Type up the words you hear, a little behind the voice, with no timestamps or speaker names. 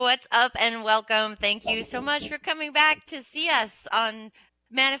What's up and welcome. Thank you so much for coming back to see us on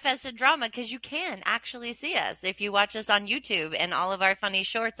Manifested Drama, because you can actually see us if you watch us on YouTube and all of our funny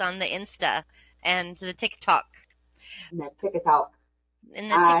shorts on the Insta and the TikTok. The TikTok.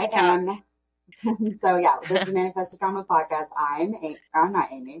 And the TikTok. So yeah, this is Manifested Drama Podcast. I'm not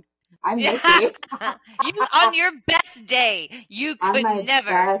Amy. I'm Nikki. You on your best day. You could on my never.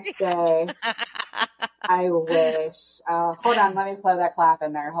 Best day. I wish. Hold on, let me play that clap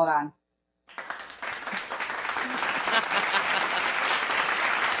in there. Hold on.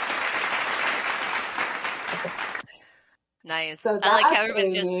 Nice. So I like how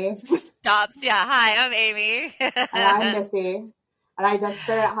everyone Amy. just stops. Yeah. Hi, I'm Amy. And I'm Missy. And I just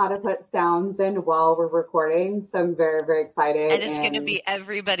figured out how to put sounds in while we're recording. So I'm very, very excited. And it's going to be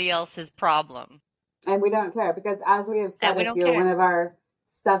everybody else's problem. And we don't care because, as we have said, if you're one of our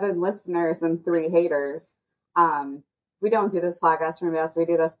 7 listeners and 3 haters, we don't do this podcast for us. We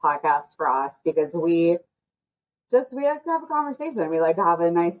do this podcast for us because we like to have a conversation. We like to have a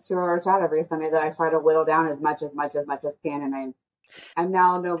nice 2-hour chat every Sunday that I try to whittle down as much as can. And I'm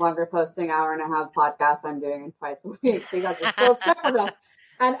now no longer posting 1.5 podcasts. I'm doing it twice a week. So you guys are still stuck with us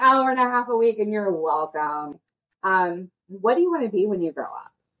an 1.5 a week, and you're welcome. What do you want to be when you grow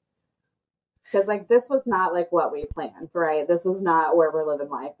up? Because this was not what we planned, right? This was not where we're living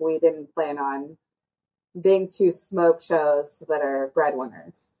life. We didn't plan on being 2 smoke shows that are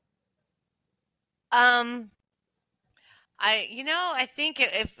breadwinners. I think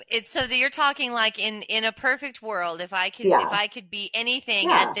if it's so that you're talking in a perfect world, if I could be anything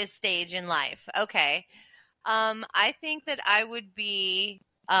at this stage in life. Okay. I think that I would be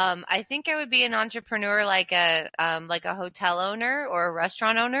an entrepreneur, like a hotel owner or a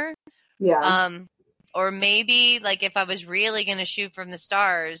restaurant owner. Yeah. Or maybe if I was really going to shoot from the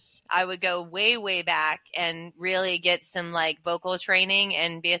stars, I would go way, way back and really get some vocal training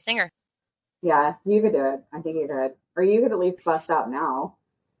and be a singer. Yeah, you could do it. I think you could. Or you could at least bust out now,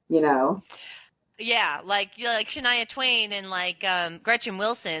 Yeah, like Shania Twain and Gretchen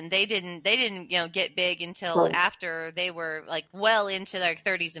Wilson, they didn't get big until after they were well into their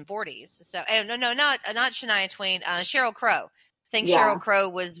 30s and 40s. So not Shania Twain, Sheryl Crow. I think Sheryl Crow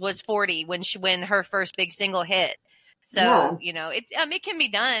was 40 when her first big single hit. So it can be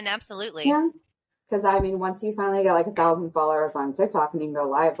done, absolutely. Yeah, because once you finally get 1,000 followers on TikTok and you can go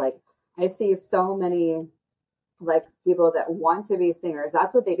live, I see so many people that want to be singers.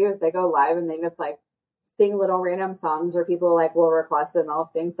 That's what they do, is they go live and they just sing little random songs, or people will request it and they'll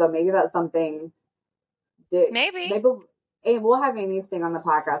sing. So maybe that's something that maybe we'll have Amy sing on the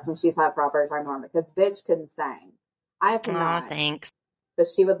podcast when she's had proper time on, because bitch can sing. I cannot. Oh, thanks. But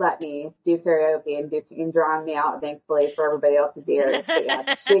she would let me do karaoke and drown me out, thankfully, for everybody else's ears. But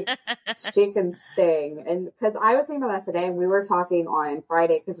yeah, she can sing. And because I was thinking about that today, and we were talking on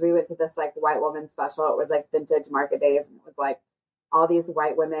Friday, because we went to this white woman special. It was vintage market days, and it was all these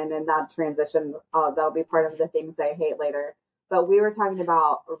white women, and that transition, that'll be part of the things I hate later. But we were talking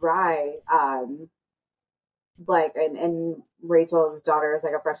about Rye, and Rachel's daughter is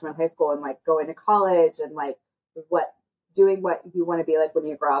a freshman in high school, and going to college, and doing what you want to be when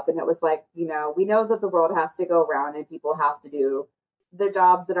you grow up. And it was we know that the world has to go around and people have to do the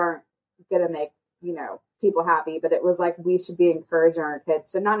jobs that aren't going to make, people happy. But it was we should be encouraging our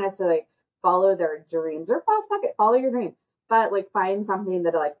kids to not necessarily follow their dreams, or follow your dreams, but find something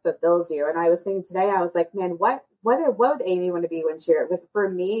that fulfills you. And I was thinking today, I was man, what would Amy want to be when she, because for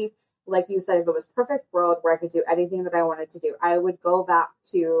me, like you said, if it was perfect world where I could do anything that I wanted to do, I would go back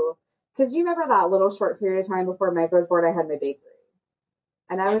to, because you remember that little short period of time before Mike was born, I had my bakery.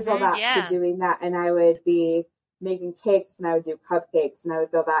 And I would go back to doing that, and I would be making cakes, and I would do cupcakes, and I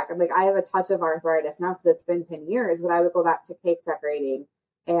would go back. I'm I have a touch of arthritis now because it's been 10 years, but I would go back to cake decorating.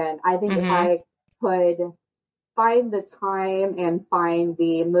 And I think if I could find the time and find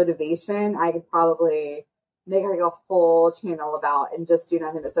the motivation, I could probably make a whole channel about and just do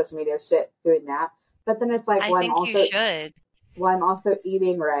nothing but social media shit doing that. But then it's you should. Well, I'm also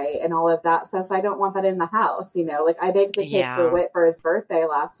eating right and all of that stuff, so I don't want that in the house, I baked a cake for Whit for his birthday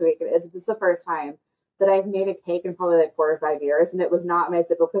last week. This is the first time that I've made a cake in probably 4 or 5 years, and it was not my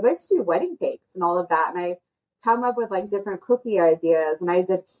typical, because I used to do wedding cakes and all of that, and I come up with different cookie ideas, and I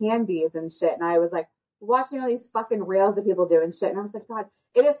did candies and shit, and I was watching all these fucking reels that people do and shit, and I was God,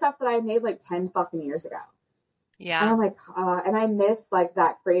 it is stuff that I made 10 fucking years ago. Yeah. And I'm and I miss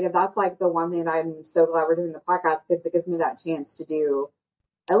that creative. That's the one thing that I'm so glad we're doing the podcast, because it gives me that chance to do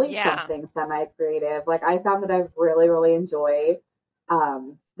at least something semi-creative. I found that I've really, really enjoyed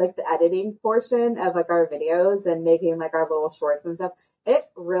the editing portion of our videos and making our little shorts and stuff.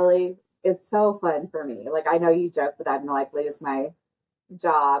 It's so fun for me. I know you joke that I'm lose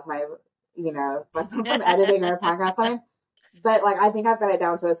job, my, you know, from editing our podcast time. But like, I think I've got it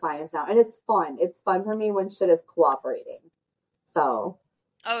down to a science now, and it's fun. It's fun for me when shit is cooperating. So.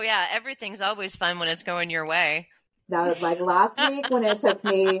 Oh yeah, everything's always fun when it's going your way. That was like last week when it took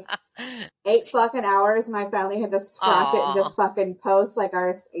me 8 fucking hours and I finally had to scratch it and just fucking post like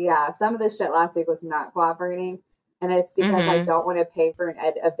some of the shit last week was not cooperating. And it's because I don't want to pay for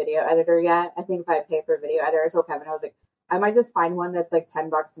a video editor yet. I think if I pay for a video editor, I told Kevin, I was like, I might just find one that's like $10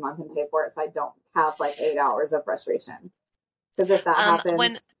 a month and pay for it so I don't have like 8 hours of frustration. Because if that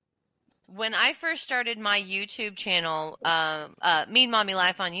happens. When I first started my YouTube channel, Mean Mommy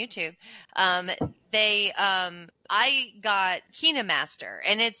Life on YouTube, I got KineMaster,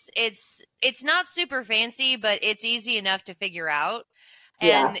 and it's not super fancy, but it's easy enough to figure out.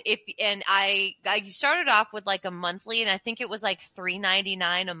 And I started off with like a monthly, and I think it was like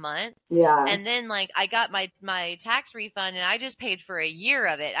 $3.99 a month. Yeah. And then like I got my tax refund, and I just paid for a year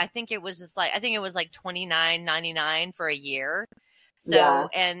of it. I think it was like $29.99 for a year. So,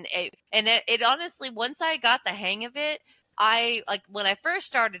 and it honestly, once I got the hang of it, when I first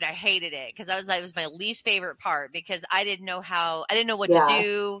started, I hated it because it was my least favorite part because I didn't know what to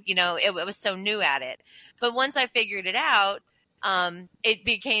do. You know, it was so new at it. But once I figured it out, it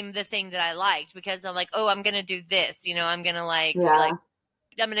became the thing that I liked because I'm like, oh, I'm going to do this, you know, I'm going to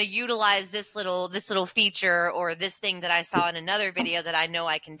I'm going to utilize this little feature or this thing that I saw in another video that I know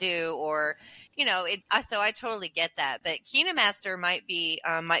I can do, or, you know, so I totally get that. But KineMaster might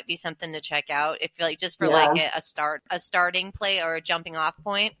be something to check out if like just for like a starting play or a jumping off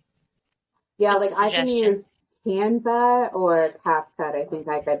point. Yeah. Like I can use Canva or CapCut. I think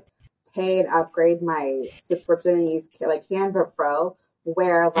I could pay and upgrade my subscription and use like Canva Pro,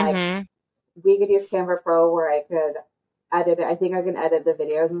 where like we could use Canva Pro where I could edit it. I think I can edit the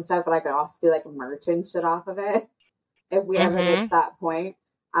videos and stuff, but I could also do like merch and shit off of it if we ever get to that point.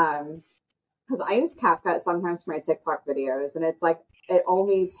 Because I use CapCut sometimes for my TikTok videos, and it's like it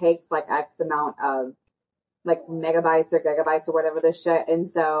only takes like X amount of like megabytes or gigabytes or whatever the shit. And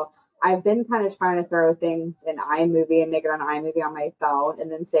so I've been kind of trying to throw things in iMovie and make it on iMovie on my phone and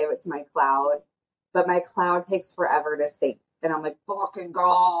then save it to my cloud. But my cloud takes forever to sync. And I'm like, fucking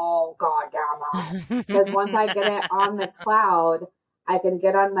go, goddamn it. Because once I get it on the cloud, I can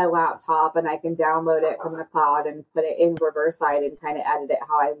get on my laptop and I can download it from the cloud and put it in Riverside and kind of edit it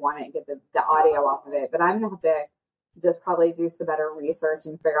how I want it and get the audio off of it. But I'm going to have to just probably do some better research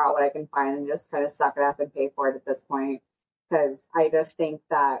and figure out what I can find and just kind of suck it up and pay for it at this point. Because I just think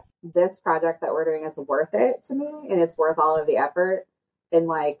that this project that we're doing is worth it to me and it's worth all of the effort. And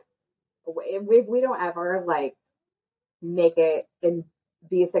like, we don't ever like make it and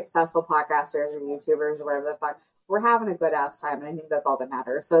be successful podcasters or YouTubers or whatever the fuck. We're having a good ass time, and I think that's all that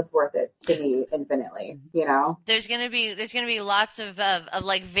matters. So it's worth it to me infinitely, you know? There's gonna be lots of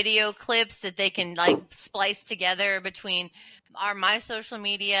like video clips that they can like splice together between my social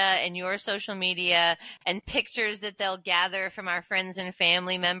media and your social media, and pictures that they'll gather from our friends and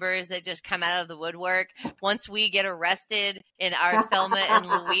family members that just come out of the woodwork once we get arrested in our Thelma and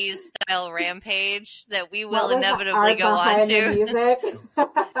Louise style rampage that we will inevitably go on to. Music.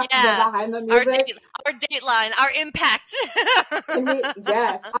 Yeah, behind the music. Our Dateline, our Impact.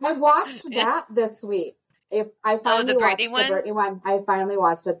 Yes, I watched that this week. I finally watched the Britney one. I finally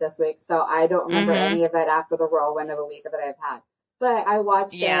watched it this week, so I don't remember any of it after the whirlwind of a week that I've had. But I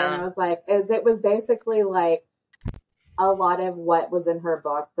watched it and I was like, it was basically like a lot of what was in her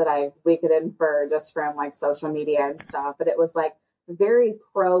book that we could infer just from like social media and stuff. But it was like very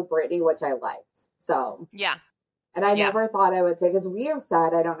pro Britney, which I liked. So yeah. And I never thought I would say, because we have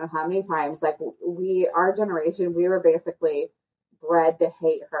said, I don't know how many times, like our generation, we were basically bred to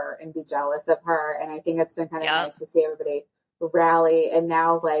hate her and be jealous of her. And I think it's been kind of nice to see everybody rally. And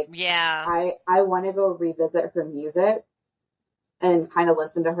now like, I want to go revisit her music and kind of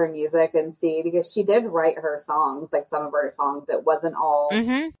listen to her music and see, because she did write her songs, like some of her songs. It wasn't all,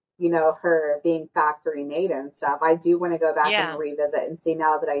 you know, her being factory made and stuff. I do want to go back and revisit and see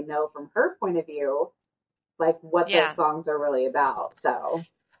now that I know from her point of view, like what those songs are really about. So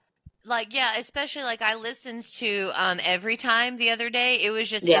like, especially like I listened to Every Time the other day. It was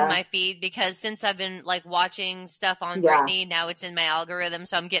just in my feed because since I've been like watching stuff on Britney, now it's in my algorithm.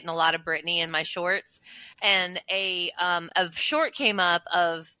 So I'm getting a lot of Britney in my shorts, and a short came up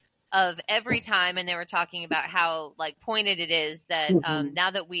of Every Time, and they were talking about how like pointed it is that now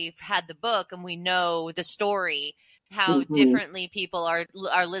that we've had the book and we know the story, how differently people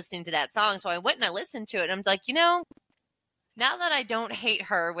are listening to that song. So I went and I listened to it, and I'm like, you know, now that I don't hate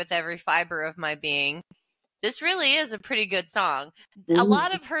her with every fiber of my being, this really is a pretty good song. Mm-hmm. A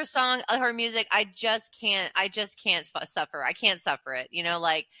lot of her music, I just can't suffer. I can't suffer it. You know,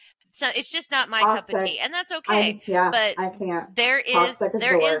 like, so it's just not my cup of tea, and that's okay. But I can't. There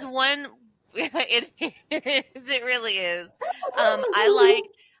is one. It really is. I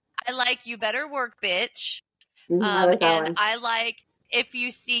like You Better Work, Bitch. I like that one. I like If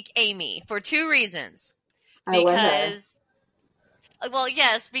You Seek Amy for two reasons. Because, well,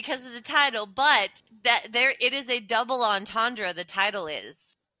 yes, because of the title, but it is a double entendre. The title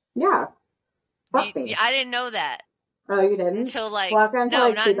is. Yeah. I didn't know that. Oh, you didn't? Until like, not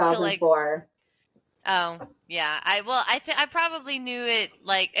 2004. Oh, yeah. I probably knew it,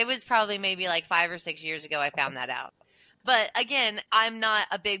 like, it was probably maybe like 5 or 6 years ago I found that out. But again, I'm not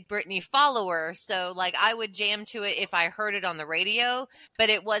a big Britney follower, so like I would jam to it if I heard it on the radio, but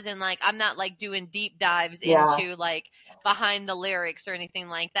it wasn't like, I'm not like doing deep dives into like behind the lyrics or anything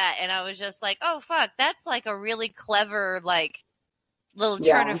like that. And I was just like, oh fuck, that's like a really clever like little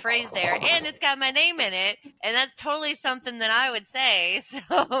turn of phrase there, and it's got my name in it, and that's totally something that I would say.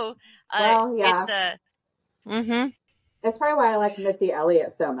 So it's probably why I like Missy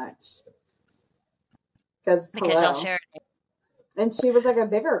Elliott so much. Because y'all share it. And she was like a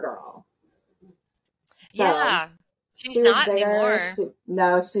bigger girl. So yeah. She's not anymore.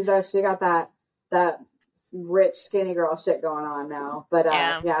 She got that rich skinny girl shit going on now. But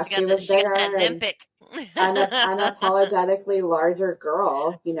she was bigger and unapologetically larger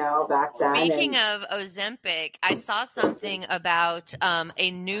girl, you know, back then. Speaking of Ozempic, I saw something about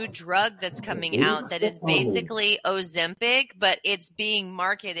a new drug that's coming out that is basically Ozempic, but it's being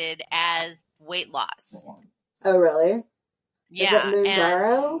marketed as weight loss. Oh, really? Yeah. Is it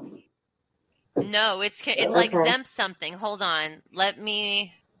Mounjaro? No, it's like Zemp something. Hold on. Let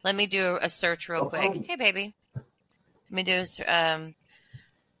me do a search real quick. Hey, baby. Let me do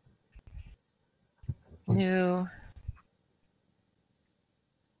new.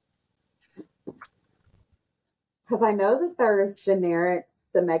 Because I know that there's generic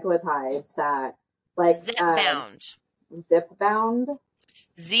semaglutides that like Zepbound. Zepbound.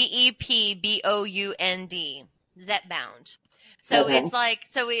 Zepbound. Zepbound. So it's like,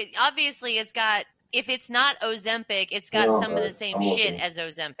 obviously it's got, if it's not Ozempic, it's got some of the same shit as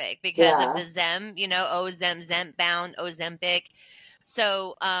Ozempic because of the Zem, you know, Zepbound, Ozempic.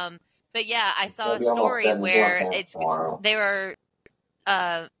 So, but yeah, I saw a story where they were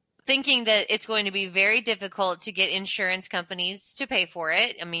thinking that it's going to be very difficult to get insurance companies to pay for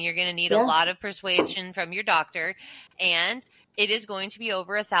it. I mean, you're going to need a lot of persuasion from your doctor, and it is going to be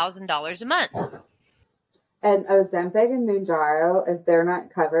over $1,000 a month. And Ozempic and Mounjaro, if they're not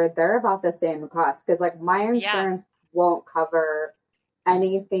covered, they're about the same cost. Because, like, my insurance won't cover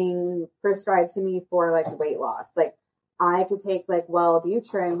anything prescribed to me for, like, weight loss. Like, I could take, like,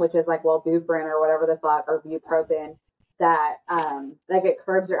 Wellbutrin, which is, like, Wellbutrin or whatever the fuck, or Bupropion, that, like, it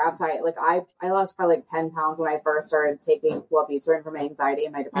curbs your appetite. Like, I lost probably, like, 10 pounds when I first started taking Wellbutrin for my anxiety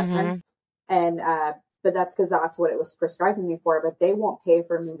and my depression. And, but that's because that's what it was prescribing me for. But they won't pay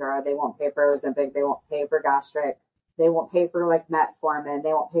for Mounjaro. They won't pay for Ozempic. They won't pay for gastric. They won't pay for like metformin.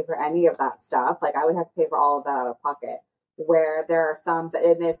 They won't pay for any of that stuff. Like I would have to pay for all of that out of pocket. Where there are some, but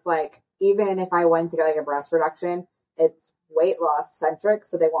and it's like even if I went to get like a breast reduction, it's weight loss centric,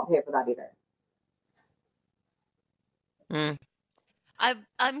 so they won't pay for that either.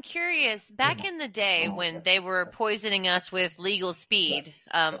 I'm curious. Back in the day when they were poisoning us with legal speed,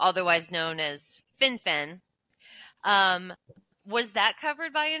 otherwise known as Fen-Phen, was that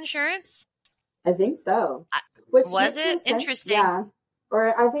covered by insurance? I think so. Was it? Interesting. Yeah. Or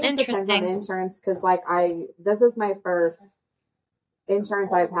I think it depends on the insurance because, like, this is my first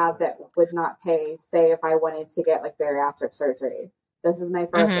insurance I've had that would not pay, say, if I wanted to get, like, bariatric surgery. This is my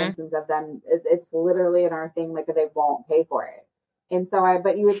first instance of them. It's literally in our thing, like, they won't pay for it. And so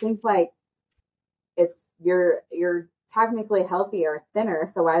but you would think, like, you're technically healthier or thinner,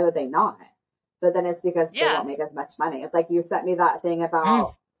 so why would they not? But then it's because they won't make as much money. It's like you sent me that thing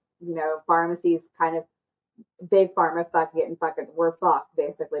about, you know, pharmacies kind of big pharma we're fucked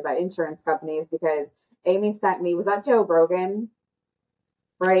basically by insurance companies because Amy sent me, was that Joe Rogan?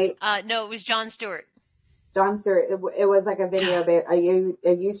 Right? No, it was Jon Stewart. Jon Stewart. It was like a video,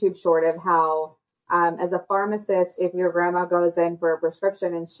 a YouTube short of how, as a pharmacist, if your grandma goes in for a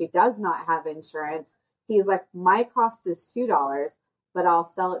prescription and she does not have insurance, he's like, my cost is $2. But I'll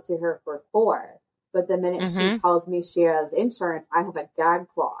sell it to her for $4. But the minute she tells me she has insurance, I have a gag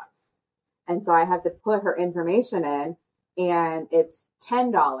clause. And so I have to put her information in and it's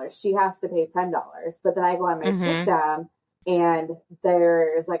 $10. She has to pay $10. But then I go on my system and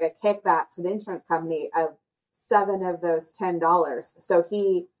there's like a kickback to the insurance company of 7 of those $10. So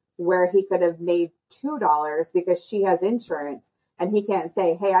where he could have made $2 because she has insurance and he can't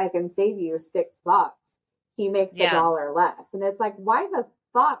say, hey, I can save you $6. He makes $1 less. And it's like, why the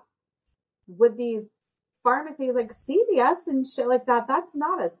fuck would these pharmacies like CVS and shit like that? That's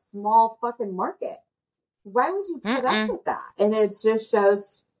not a small fucking market. Why would you put up with that? And it just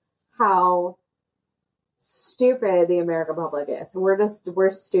shows how stupid the American public is. We're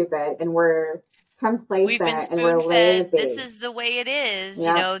stupid and we're complacent. We've been and we're lazy. This is the way it is.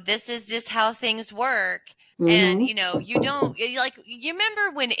 You know, this is just how things work. And, you know, you don't like, you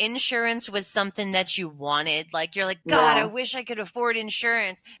remember when insurance was something that you wanted? Like, you're like, God, I wish I could afford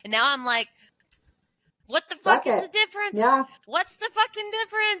insurance. And now I'm like, what the fuck is the difference? Yeah. What's the fucking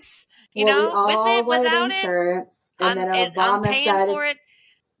difference? You know, with it, without insurance. And then Obama I'm paying said, for it.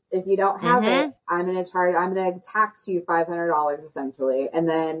 If you don't have it, I'm going to tax you $500 essentially. And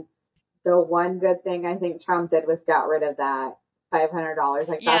then the one good thing I think Trump did was got rid of that $500.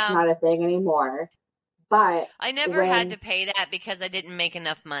 Like, that's not a thing anymore. But I never had to pay that because I didn't make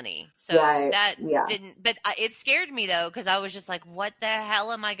enough money. So didn't, but it scared me though, because I was just like, what the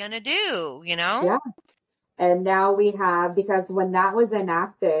hell am I going to do? You know? Yeah. And now we have, because when that was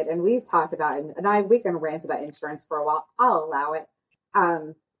enacted, and we've talked about it, and we can rant about insurance for a while, I'll allow it.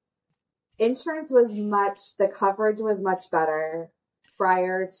 Insurance the coverage was much better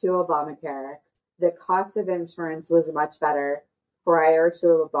prior to Obamacare. The cost of insurance was much better prior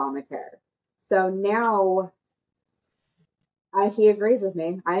to Obamacare. So now he agrees with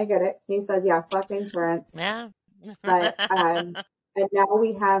me. I get it. He says, yeah, fuck insurance. Yeah. But, and now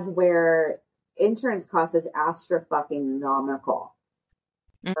we have where insurance cost is astronomical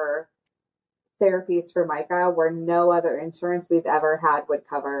for therapies for Micah, where no other insurance we've ever had would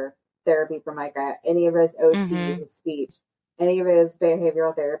cover therapy for Micah. Any of his OT, his speech, any of his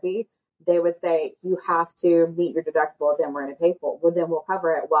behavioral therapy, they would say, you have to meet your deductible, then we're going to pay for it. Well, then we'll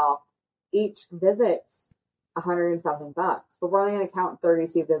cover it. Well, each visit's $100 and something bucks, but we're only going to count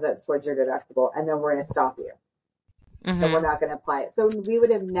 32 visits towards your deductible, and then we're going to stop you. And we're not going to apply it. So we would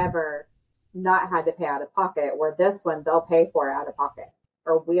have never not had to pay out of pocket, where this one, they'll pay for it out of pocket.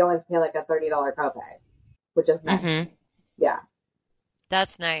 Or we only pay like a $30 copay, which is nice. Yeah.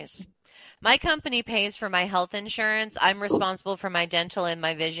 That's nice. My company pays for my health insurance. I'm responsible for my dental and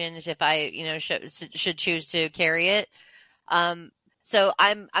my vision if I, should choose to carry it. So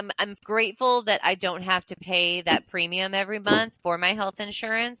I'm grateful that I don't have to pay that premium every month for my health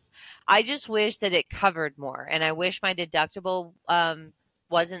insurance. I just wish that it covered more, and I wish my deductible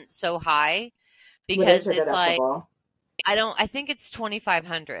wasn't so high, because it's deductible? Like I think it's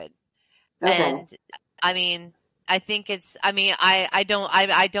 $2,500, and I mean. I think it's, I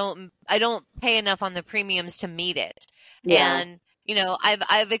don't pay enough on the premiums to meet it. Yeah. And,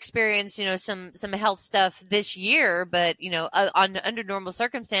 I've experienced, some health stuff this year, but, under normal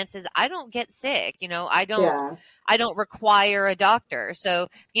circumstances, I don't get sick, I don't require a doctor. So,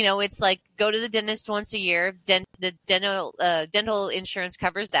 it's like, go to the dentist once a year. The dental insurance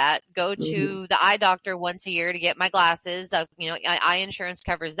covers that. Go to the eye doctor once a year to get my glasses. Eye insurance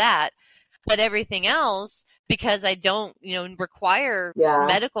covers that. But everything else, because I don't, require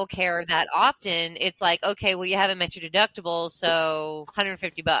medical care that often, it's like, okay, well, you haven't met your deductible, so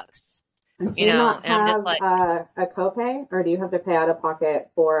 $150. Do you not have I'm just like, a copay, or do you have to pay out of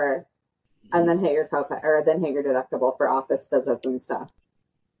pocket for, and then hit your copay, or then hit your deductible for office visits and stuff?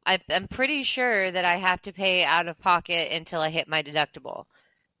 I'm pretty sure that I have to pay out of pocket until I hit my deductible.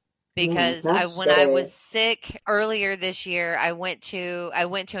 Because when I was sick earlier this year, I went to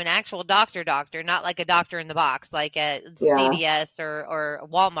an actual doctor, not like a doctor in the box, like at CVS or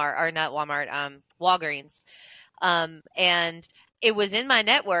Walmart, or not Walmart, Walgreens. And it was in my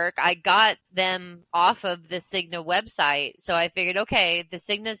network. I got them off of the Cigna website. So I figured, okay, the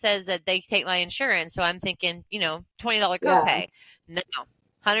Cigna says that they take my insurance. So I'm thinking, $20 copay. No,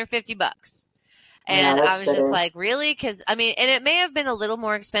 $150. And I was just like, really? Because, and it may have been a little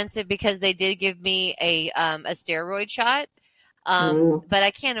more expensive because they did give me a steroid shot. But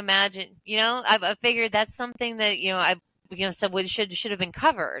I can't imagine, I figured that's something that, should have been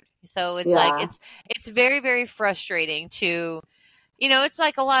covered. So it's like, it's very, very frustrating to, it's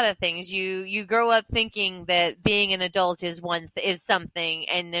like a lot of things. You grow up thinking that being an adult is something,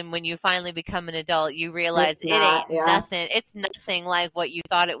 and then when you finally become an adult, you realize nothing. It's nothing like what you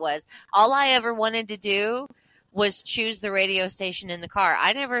thought it was. All I ever wanted to do was choose the radio station in the car.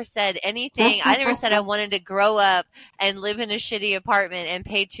 I never said anything. I never said I wanted to grow up and live in a shitty apartment and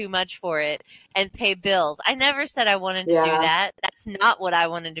pay too much for it and pay bills. I never said I wanted to do that. That's not what I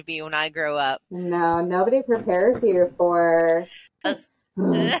wanted to be when I grow up. No, nobody prepares you for...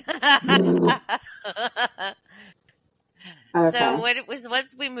 Okay. So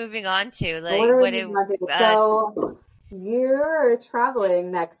what's we moving moving on to? Like, what are we moving on to? So you're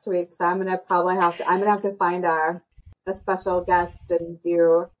traveling next week, so I'm gonna have to find a special guest and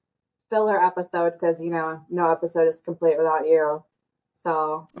do filler episode because no episode is complete without you.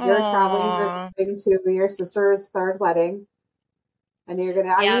 So you're traveling, you're going to your sister's third wedding, and you're gonna.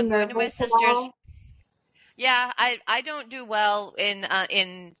 Are you nervous? My sister's. Yeah, I don't do well in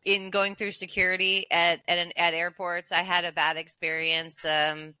going through security at airports. I had a bad experience.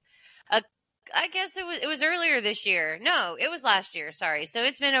 I guess it was earlier this year. No, it was last year. Sorry. So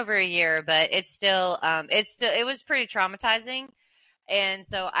it's been over a year, but it was pretty traumatizing. And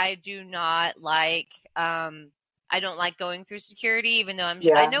so I do not like, I don't like going through security, even though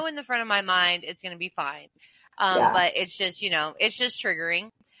I know in the front of my mind it's going to be fine. But it's just, it's just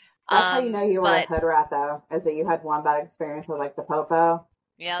triggering. That's how you know you were a hood rat, though, is that you had one bad experience with like the popo.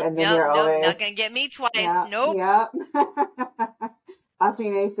 Yeah. And then you're always not going to get me twice. Nope. Yep. That's when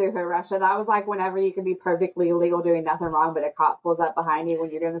you know you hood rat. So that was like whenever you can be perfectly legal doing nothing wrong, but a cop pulls up behind you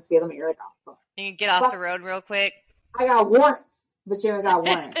when you're doing the speed limit, you're like, oh, fuck. You can get off the road real quick. I got warrants, but you haven't got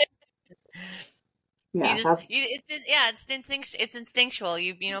warrants. It's instinctual.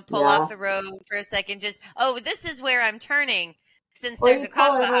 You pull off the road for a second. Just this is where I'm turning since there's a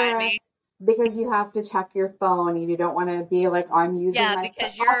cop behind me. Because you have to check your phone and you don't want to be like, I'm using my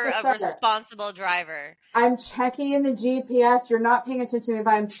because you're a responsible driver. I'm checking the GPS. You're not paying attention to me,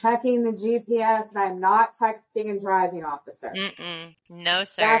 but I'm checking the GPS and I'm not texting and driving, officer. No,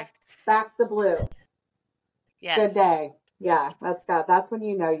 sir. Back the blue. Yes. Good day. Yeah, that's when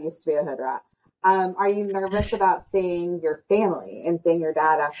you know you used to be a hood rat. Are you nervous about seeing your family and seeing your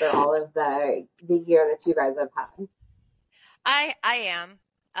dad after all of the year that you guys have had? I am.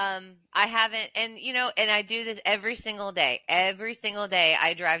 I haven't, and I do this every single day. Every single day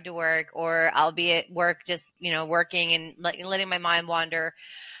I drive to work, or I'll be at work just, working and letting my mind wander,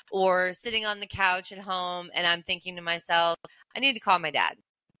 or sitting on the couch at home and I'm thinking to myself, I need to call my dad.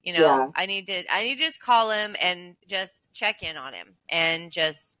 I need to just call him and just check in on him and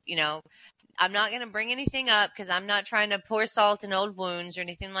just, I'm not going to bring anything up because I'm not trying to pour salt in old wounds or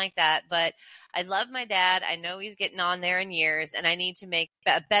anything like that. But I love my dad. I know he's getting on there in years, and I need to make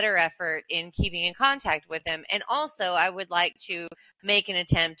a better effort in keeping in contact with him. And also, I would like to make an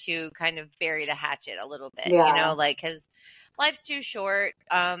attempt to kind of bury the hatchet a little bit, because life's too short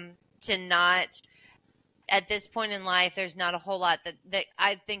to not. At this point in life, there's not a whole lot that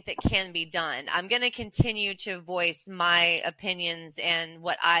I think that can be done. I'm going to continue to voice my opinions and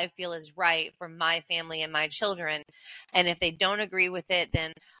what I feel is right for my family and my children. And if they don't agree with it,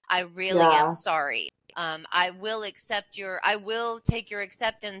 then I really am sorry. I will take your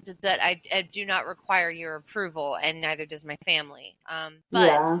acceptance, but I do not require your approval, and neither does my family. I'm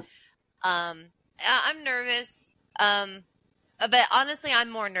nervous. But honestly, I'm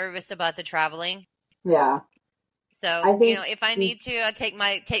more nervous about the traveling. Yeah. So, I think, if I need to, I take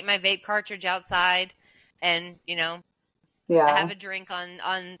my vape cartridge outside and, have a drink on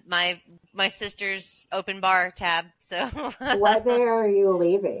my sister's open bar tab. So what day are you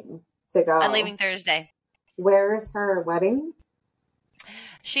leaving to go? I'm leaving Thursday. Where is her wedding?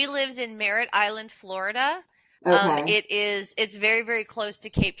 She lives in Merritt Island, Florida. Okay. It's very, very close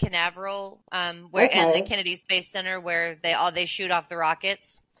to Cape Canaveral, and the Kennedy Space Center where they shoot off the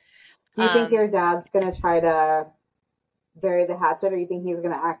rockets. Do you think your dad's going to try to bury the hatchet, or do you think he's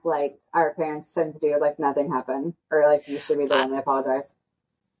going to act like our parents tend to do, like nothing happened, or like you should be the one that apologize?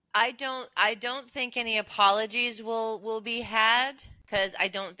 I don't think any apologies will be had, because I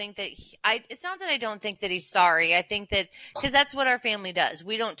don't think that it's not that I don't think that he's sorry. I think that because that's what our family does.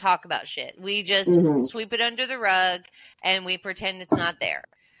 We don't talk about shit. We just sweep it under the rug and we pretend it's not there.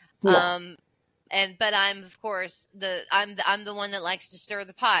 Yeah. But I'm, of course, I'm the one that likes to stir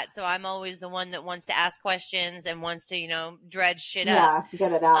the pot. So I'm always the one that wants to ask questions and wants to, dredge shit up. Yeah,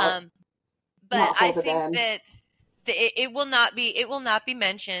 get it out. But I think that it will not be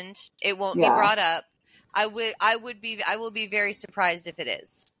mentioned. It won't be brought up. I will be very surprised if it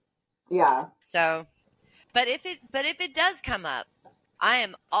is. Yeah. So, but if it does come up, I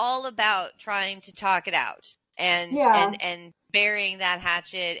am all about trying to talk it out and burying that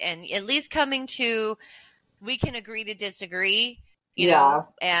hatchet, and at least coming to, we can agree to disagree,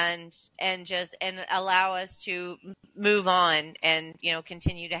 and allow us to move on and,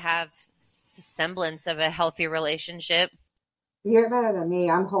 continue to have semblance of a healthy relationship. You're better than me.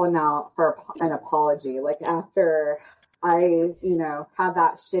 I'm holding out for an apology. Like after I, had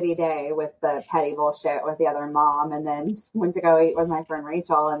that shitty day with the petty bullshit with the other mom, and then went to go eat with my friend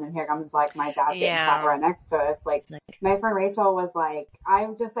Rachel, and then here comes like my dad getting sat right next to us. Like my friend Rachel was like,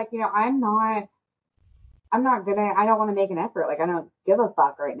 I'm just like, I don't want to make an effort. Like, I don't give a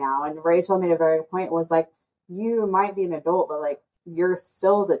fuck right now. And Rachel made a very good point, was like, you might be an adult, but like, you're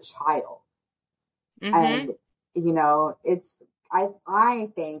still the child. Mm-hmm. And, you know, I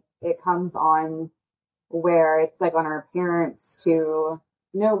think it comes on where it's like on our parents to,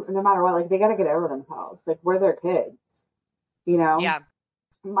 no matter what, like, they got to get over themselves. Like, we're their kids, you know? Yeah.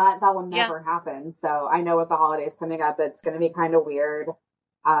 That will never happen. So I know with the holidays coming up, it's going to be kind of weird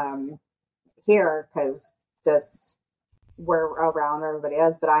here, because just we're around where everybody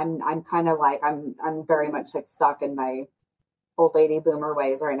is. But I'm kind of like, I'm very much like stuck in my old lady boomer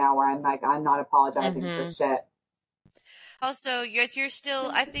ways right now, where I'm like, I'm not apologizing for shit. Also, you're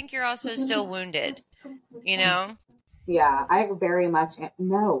still, I think you're also still wounded, you know? Yeah, I very much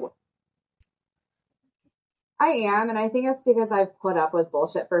no. I am, and I think it's because I've put up with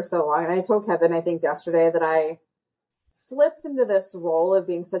bullshit for so long. And I told Kevin, I think yesterday, that I slipped into this role of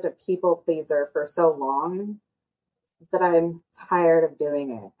being such a people pleaser for so long that I'm tired of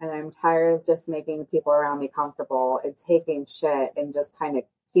doing it. And I'm tired of just making people around me comfortable and taking shit and just kind of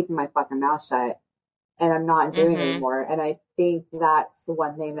keeping my fucking mouth shut. And I'm not doing it anymore. And I think that's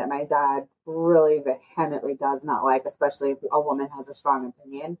one thing that my dad really vehemently does not like, especially if a woman has a strong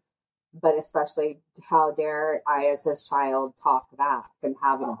opinion. But especially, how dare I, as his child, talk back and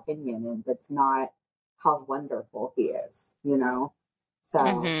have an opinion, and it's not how wonderful he is, you know? So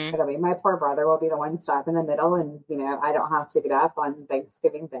it'll be, my poor brother will be the one stuck in the middle, and, you know, I don't have to get up on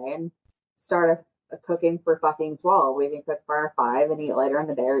Thanksgiving Day and start a cooking for fucking 12. We can cook for our 5 and eat later in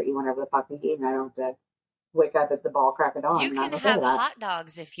the day, or eat whenever the fuck we eat, and I don't have to wake up at the ball crack of dawn. You can have hot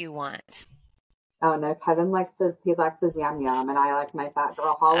dogs if you want. Oh no, Kevin likes his yum yum, and I like my fat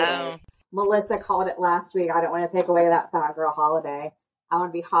girl holidays. Melissa called it last week. I don't want to take away that fat girl holiday. I want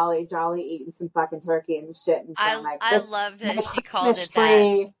to be holly jolly, eating some fucking turkey and shit. And I love that she called it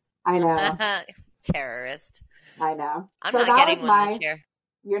tree. That. I know. Terrorist. I know. I'm not getting one this year.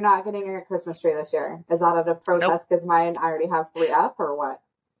 You're not getting a Christmas tree this year. Is that a protest because mine, I already have 3 up, or what?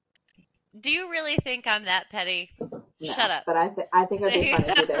 Do you really think I'm that petty? No, shut up. But I think it'd be funny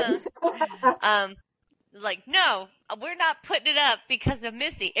if you did. Like, no, we're not putting it up because of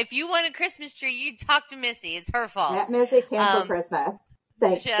Missy. If you want a Christmas tree, you talk to Missy. It's her fault. Let Missy cancel Christmas.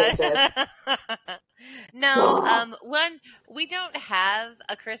 Thanks, bitches. No, we don't have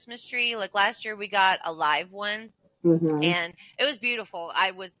a Christmas tree. Like last year, we got a live one, and it was beautiful.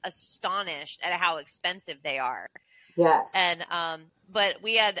 I was astonished at how expensive they are. Yes. And but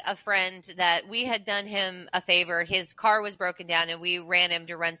we had a friend that we had done him a favor. His car was broken down, and we ran him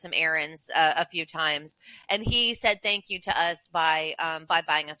to run some errands a few times. And he said thank you to us by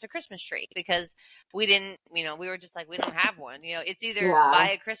buying us a Christmas tree, because we didn't, you know, we were just like, we don't have one. You know, it's either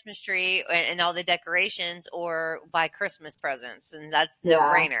buy a Christmas tree and all the decorations, or buy Christmas presents, and that's no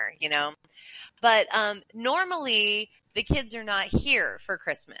brainer, you know. But normally, the kids are not here for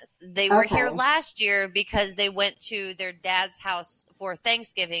Christmas. They were here last year because they went to their dad's house for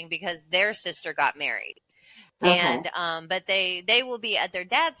Thanksgiving because their sister got married. And but they will be at their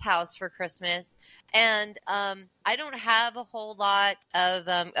dad's house for Christmas. And I don't have a whole lot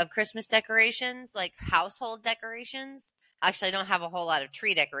of Christmas decorations, like household decorations. Actually, I don't have a whole lot of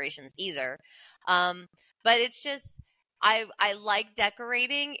tree decorations either. But it's just, I like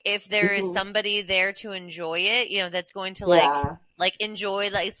decorating if there is somebody there to enjoy it, you know, that's going to like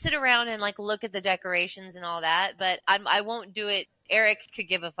enjoy, like sit around and like look at the decorations and all that. But I won't do it. Eric could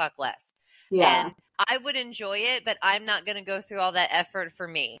give a fuck less. Yeah. And I would enjoy it, but I'm not going to go through all that effort for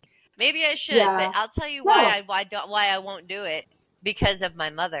me. Maybe I should, but I'll tell you why I won't do it. Because of my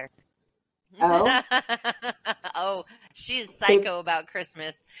mother. Oh. Oh, she's psycho about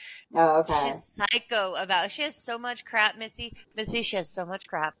Christmas. Oh, okay. She's psycho about. She has so much crap, Missy. She has so much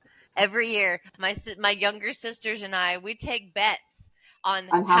crap. Every year, my younger sisters and I, we take bets on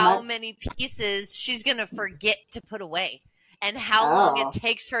how many pieces she's going to forget to put away. And how long it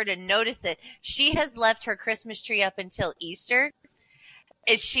takes her to notice it. She has left her Christmas tree up until Easter.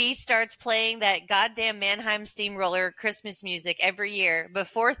 As she starts playing that goddamn Mannheim Steamroller Christmas music every year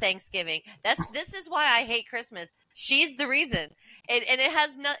before Thanksgiving. This is why I hate Christmas. She's the reason. And it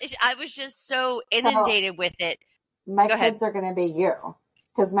has no. I was just so inundated with it. My kids are going to be you.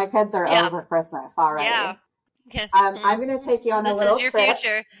 Because my kids are over Christmas already. Yeah. I'm going to take you on a little trip. This is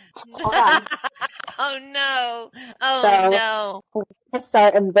your future. Hold on. Oh, no. Oh, no. Let's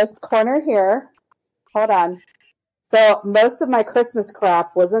start in this corner here. Hold on. So most of my Christmas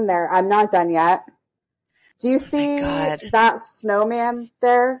crap was in there. I'm not done yet. Do you see that snowman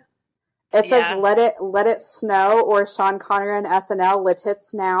there? It says, let it snow, or Sean Connery on SNL, let it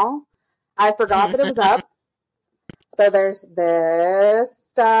snow. I forgot that it was up. So there's this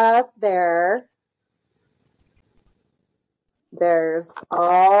stuff there. there's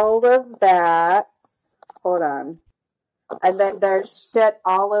all of that. Hold on. And then there's shit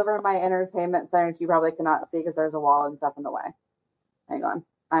all over my entertainment center, which you probably cannot see because there's a wall and stuff in the way. Hang on.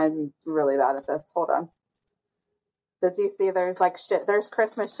 I'm really bad at this. Hold on. Did you see there's like shit? There's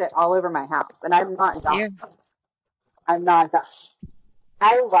Christmas shit all over my house. And I'm not done. Yeah. I'm not done.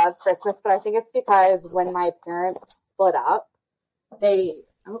 I love Christmas, but I think it's because when my parents split up, I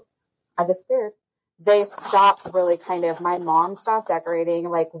disappeared. They stopped really kind of, my mom stopped decorating.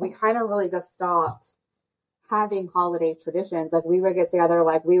 Like, we kind of really just stopped having holiday traditions. Like, we would get together,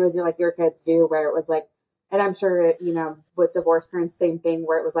 like, we would do like your kids do, where it was like, and I'm sure, you know, with divorced parents, same thing,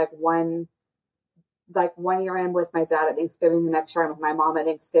 where it was like one year I'm with my dad at Thanksgiving, the next year I'm with my mom at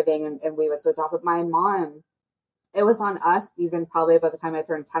Thanksgiving, and we would switch off. But my mom, it was on us even probably by the time I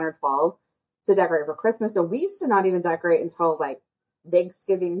turned 10 or 12 to decorate for Christmas. So we used to not even decorate until like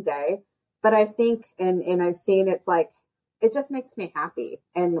Thanksgiving Day. But I think, and I've seen, it's like, it just makes me happy.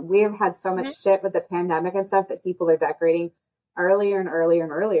 And we have had so much shit with the pandemic and stuff that people are decorating earlier and earlier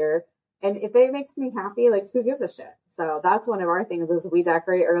and earlier. And if it makes me happy, like, who gives a shit? So that's one of our things, is we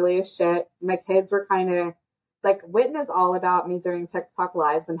decorate early as shit. My kids were kind of like, Witten is all about me doing TikTok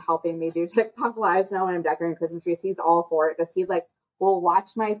lives and helping me do TikTok lives now when I'm decorating Christmas trees. He's all for it because he like will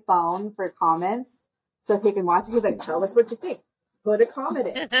watch my phone for comments so he can watch it. He's like, tell us what you think. Put a comment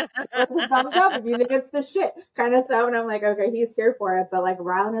in. Put a thumbs up if you think it's the shit kind of stuff. And I'm like, okay, he's here for it. But like,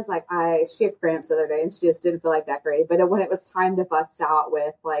 Rylan is like, she had cramps the other day and she just didn't feel like decorating. But when it was time to bust out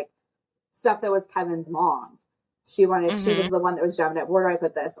with like stuff that was Kevin's mom's, she was the one that was jamming it. Where do I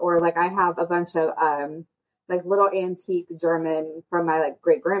put this? Or like, I have a bunch of like little antique German from my like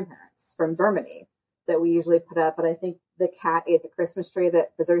great grandparents from Germany that we usually put up. But I think the cat ate the Christmas tree,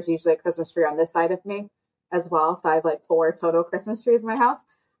 because there's usually a Christmas tree on this side of me as well. So I have like 4 total Christmas trees in my house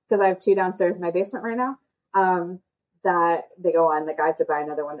because I have 2 downstairs in my basement right now. That they go on. Like, I have to buy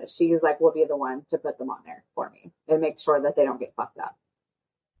another one that she's like will be the one to put them on there for me and make sure that they don't get fucked up.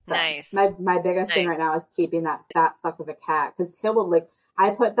 So nice. My biggest thing right now is keeping that fat fuck of a cat, because he will like,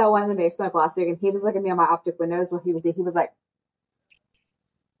 I put that one in the basement last week and he was looking at me on my optic windows when he was like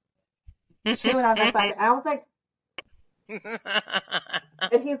chewing on that fucking, I was like,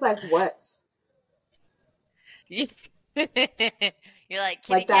 and he's like, what? You're like,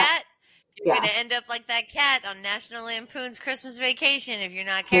 kitty cat? You're going to end up like that cat on National Lampoon's Christmas Vacation if you're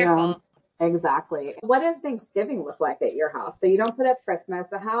not careful. Exactly. What does Thanksgiving look like at your house? So you don't put up Christmas.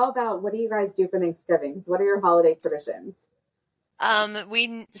 So how about, what do you guys do for Thanksgiving? What are your holiday traditions?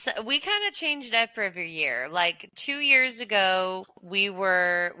 We kind of change it up every year. Like 2 years ago, we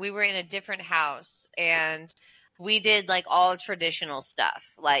were in a different house and we did like all traditional stuff,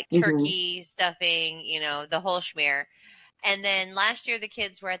 like turkey, stuffing, you know, the whole schmear. And then last year the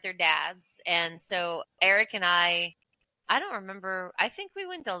kids were at their dad's. And so Eric and I don't remember. I think we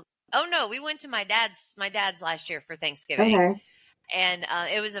went to my dad's last year for Thanksgiving. Okay. And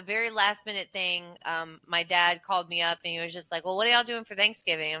it was a very last minute thing. My dad called me up and he was just like, well, what are y'all doing for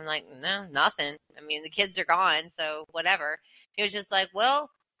Thanksgiving? I'm like, no, nothing. I mean, the kids are gone, so whatever. He was just like,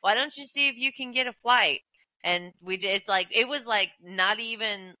 well, why don't you see if you can get a flight? And we did. It's like, it was like not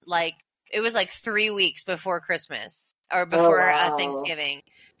even like, it was like 3 weeks before Christmas or before Thanksgiving.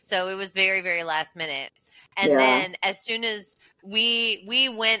 So it was very, very last minute. And then as soon as we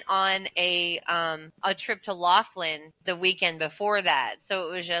went on a trip to Laughlin the weekend before that. So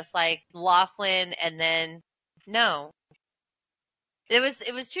it was just like Laughlin and then it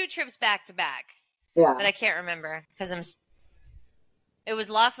was 2 trips back to back. Yeah. But I can't remember because it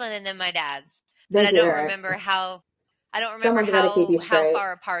was Laughlin and then my dad's. But I don't remember how how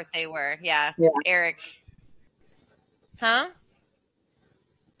far apart they were. Yeah. Eric. Huh?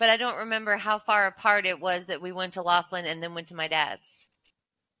 But I don't remember how far apart it was that we went to Laughlin and then went to my dad's.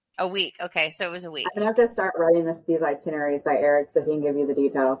 A week. Okay, so it was a week. I'm going to have to start writing these itineraries by Eric so he can give you the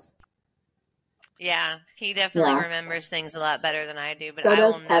details. Yeah, he definitely remembers things a lot better than I do, but so I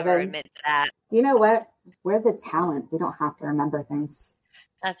will never admit to that. You know what? We're the talent. We don't have to remember things.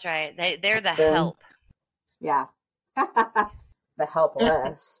 That's right. They're the help. Yeah. The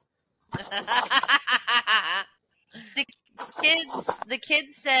helpless. The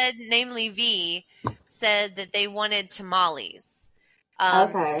kids said, namely V, said that they wanted tamales.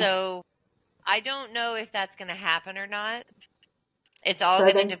 So I don't know if that's going to happen or not. It's all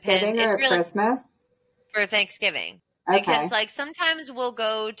going to depend. For Christmas? For Thanksgiving. Okay. Because like sometimes we'll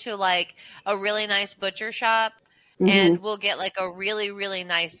go to like a really nice butcher shop and we'll get like a really, really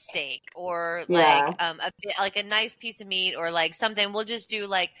nice steak or like a nice piece of meat or like something. We'll just do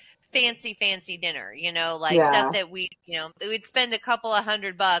like fancy dinner, like stuff that we'd spend a couple of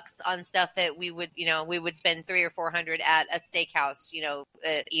 $100 on stuff that we would spend 300 or 400 at a steakhouse,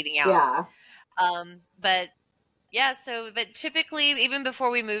 eating out. But typically, even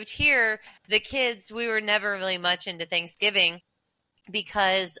before we moved here, the kids, we were never really much into Thanksgiving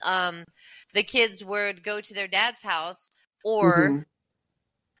because the kids would go to their dad's house or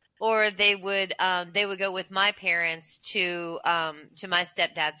they would go with my parents to my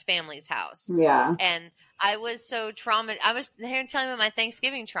stepdad's family's house. Yeah. And I was so traumatized. I was here telling you about my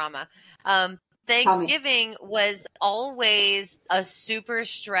Thanksgiving trauma. Thanksgiving was always a super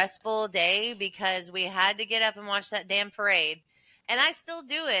stressful day because we had to get up and watch that damn parade. And I still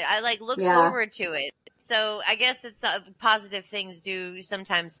do it. I look forward to it. So I guess it's positive things do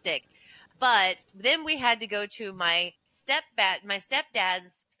sometimes stick. But then we had to go to my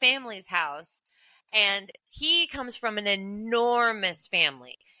stepdad's family's house, and he comes from an enormous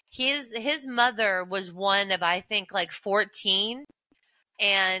family. His mother was one of, I think, 14,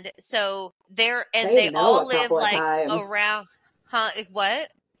 and so they all live around. Huh? What?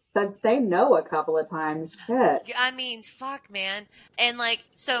 Said say no a couple of times. Shit. I mean, fuck, man. And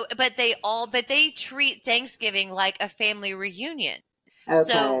but they treat Thanksgiving like a family reunion. Okay.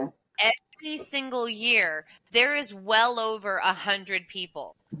 So every single year, there is well over 100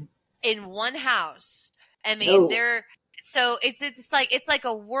 people in one house. I mean, so it's like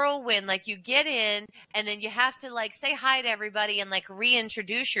a whirlwind. Like, you get in and then you have to say hi to everybody and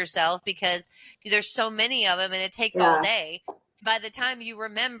reintroduce yourself because there's so many of them and it takes all day. By the time you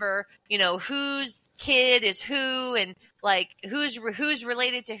remember, whose kid is who and who's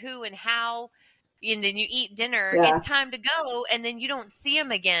related to who and how, and then you eat dinner, it's time to go, and then you don't see them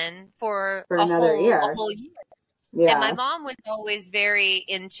again for another year. A whole year. Yeah. And my mom was always very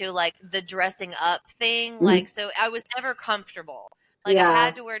into the dressing up thing. So I was never comfortable. I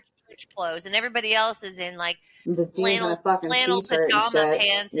had to wear church clothes, and everybody else is in the flannel pajama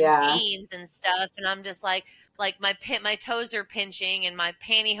pants and jeans and stuff. And I'm just my toes are pinching and my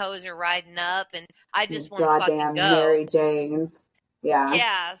pantyhose are riding up, and I just want to fucking go. Mary Janes. Yeah.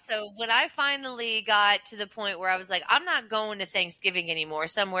 Yeah. So when I finally got to the point where I was I'm not going to Thanksgiving anymore,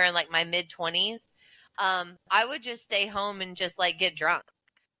 somewhere in my mid-20s, I would just stay home and just get drunk.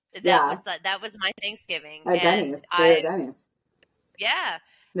 That was my Thanksgiving. Denny's. Yeah.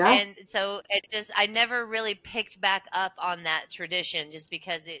 No. And so I never really picked back up on that tradition just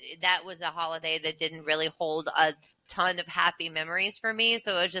because that was a holiday that didn't really hold a ton of happy memories for me.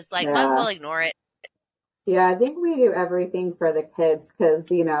 So it was just might as well ignore it. Yeah, I think we do everything for the kids because,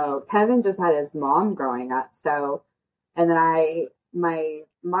 Kevin just had his mom growing up. So, and then my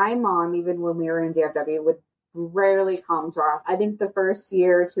mom, even when we were in DFW, would rarely come to our, I think the first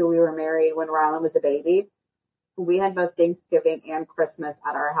year or two we were married when Rylan was a baby, we had both Thanksgiving and Christmas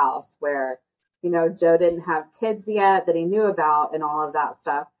at our house where, Joe didn't have kids yet that he knew about and all of that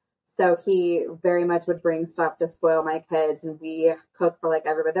stuff. So he very much would bring stuff to spoil my kids, and we cooked for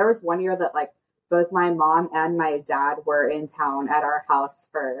everybody. There was one year that both my mom and my dad were in town at our house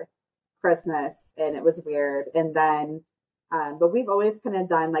for Christmas, and it was weird. And then, but we've always kind of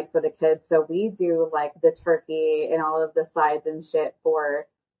done for the kids. So we do the turkey and all of the sides and shit for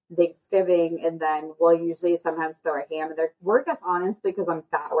Thanksgiving. And then we'll usually sometimes throw a ham in there. We're just honestly, because I'm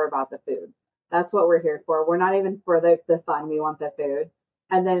fat, we're about the food. That's what we're here for. We're not even for the fun. We want the food.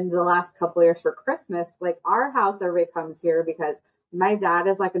 And then the last couple of years for Christmas, our house, everybody comes here because my dad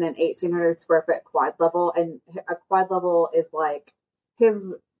is in an 1,800 square foot quad level, and a quad level is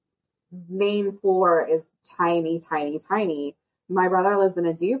his main floor is tiny, tiny, tiny. My brother lives in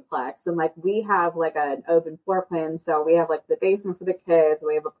a duplex, and we have an open floor plan. So we have the basement for the kids,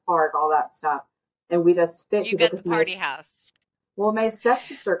 we have a park, all that stuff. And we just fit. You get the party house. Well, my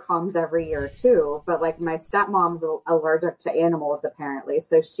stepsister comes every year too, but my stepmom's allergic to animals apparently.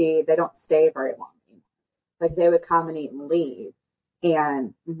 So they don't stay very long. They would come and eat and leave.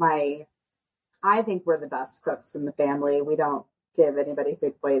 And I think we're the best cooks in the family. We don't give anybody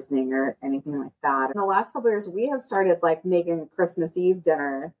food poisoning or anything like that. In the last couple of years, we have started making Christmas Eve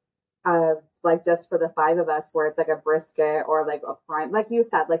dinner of just for the 5 of us, where it's a brisket or a prime. Like you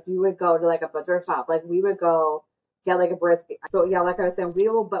said, you would go to a butcher shop. We would go get a brisket. But yeah, like I was saying,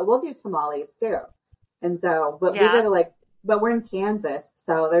 we'll do tamales too. And so, but we go to but we're in Kansas,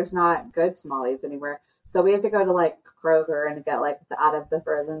 so there's not good tamales anywhere. So we have to go to Kroger and get out of the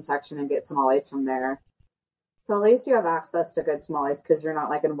frozen section and get tamales from there. So at least you have access to good tamales because you're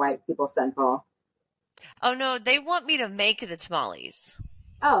not in White People Central. Oh no, they want me to make the tamales.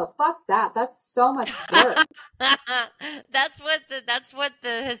 Oh, fuck that. That's so much work. That's what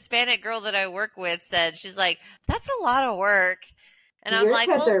the Hispanic girl that I work with said. She's like, that's a lot of work. And I'm like,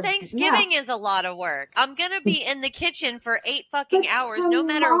 well, Thanksgiving is a lot of work. I'm going to be in the kitchen for 8 fucking hours, no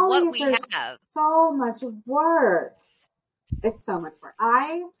matter what we have. So much work. It's so much work.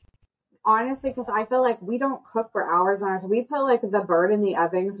 I honestly, because I feel like we don't cook for hours and hours. We put like the bird in the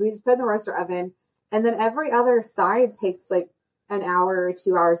oven. So we just put in the roaster oven. And then every other side takes like an hour or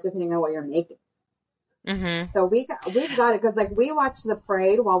 2 hours, depending on what you're making. Mm-hmm. So we've got it because like we watch the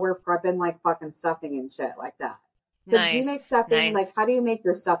parade while we're prepping like fucking stuffing and shit like that. Nice. Do you make stuffing? Nice. Like, how do you make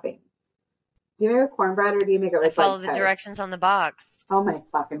your stuffing? Do you make it with cornbread or do you make it with follow the directions on the box. Oh my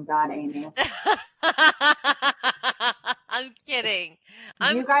fucking God, Amy. I'm kidding.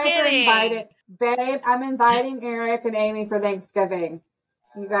 You guys are invited. Babe, I'm inviting Eric and Amy for Thanksgiving.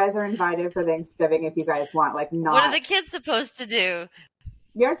 You guys are invited for Thanksgiving if you guys want. Like, not. What are the kids supposed to do?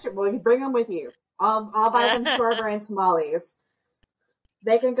 Well, you bring them with you. I'll buy them store-brand tamales.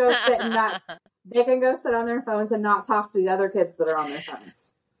 They can go sit and not. They can go sit on their phones and not talk to the other kids that are on their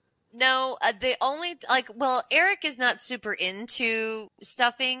phones. No, the only Eric is not super into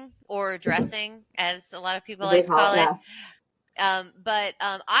stuffing or dressing, as a lot of people like to call it. Yeah. But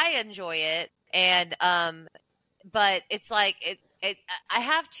I enjoy it, and but it's like I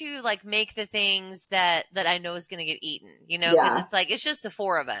have to like make the things that I know is going to get eaten, because it's like it's just the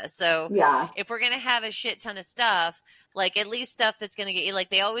 4 of us. So if we're going to have a shit ton of stuff, like at least stuff that's going to get eaten, like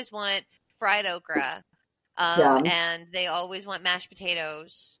they always want fried okra, and they always want mashed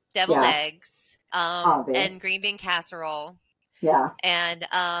potatoes, deviled eggs, and green bean casserole. Yeah. And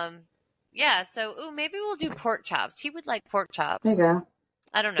so maybe we'll do pork chops. He would like pork chops. There you go.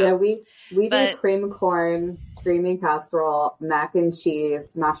 I don't know. Yeah, we do cream corn, green bean casserole, mac and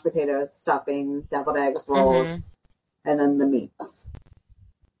cheese, mashed potatoes, stuffing, deviled eggs, rolls, and then the meats.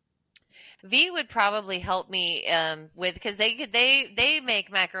 V would probably help me with, because they make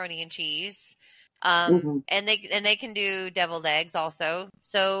macaroni and cheese, and they can do deviled eggs also.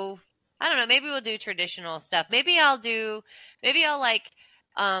 So I don't know. Maybe we'll do traditional stuff. Maybe I'll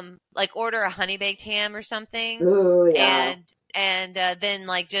order a honey baked ham or something. Ooh, yeah. And then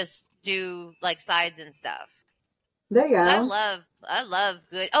like just do like sides and stuff. There you go. I love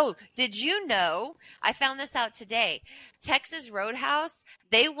good. Oh, did you know? I found this out today. Texas Roadhouse,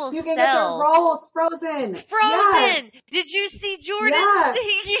 they will you can get their rolls frozen. Yes. Did you see Jordan? Yes.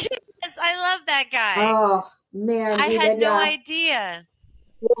 Yes, I love that guy. Oh man, I had no idea.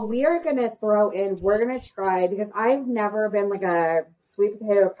 Well, we're going to try, because I've never been like a sweet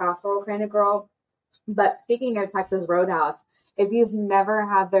potato casserole kind of girl. But speaking of Texas Roadhouse, if you've never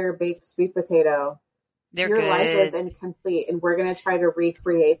had their baked sweet potato, your life is incomplete. And we're going to try to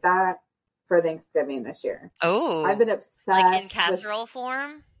recreate that for Thanksgiving this year. Oh. I've been obsessed. Like in casserole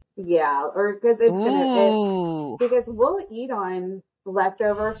form? Yeah. Or because because we'll eat on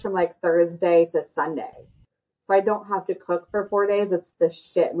leftovers from like Thursday to Sunday. So I don't have to cook for 4 days. It's the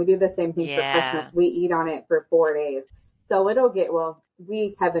shit. We do the same thing for Christmas. We eat on it for 4 days. So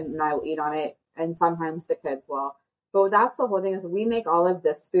Kevin and I will eat on it, and sometimes the kids will. But that's the whole thing, is we make all of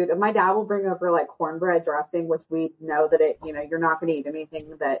this food. And my dad will bring over like cornbread dressing, which we know that you're not going to eat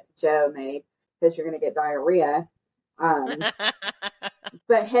anything that Joe made because you're going to get diarrhea.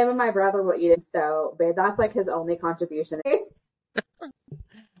 But him and my brother will eat it. So, babe, that's like his only contribution.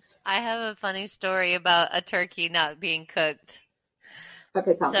 I have a funny story about a turkey not being cooked.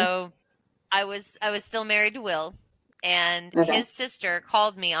 Okay, tell me. So I was still married to Will, and his sister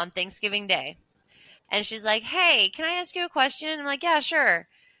called me on Thanksgiving Day. And she's like, "Hey, can I ask you a question?" I'm like, "Yeah, sure."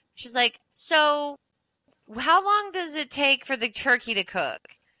 She's like, "So how long does it take for the turkey to cook?"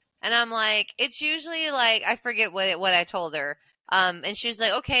 And I'm like, "It's usually like," I forget what I told her. And she's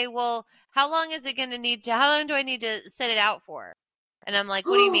like, "Okay, well, how long do I need to set it out for?" And I'm like,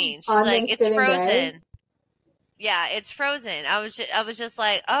 "What do you mean?" She's like, "It's frozen." Day? Yeah, it's frozen. I was just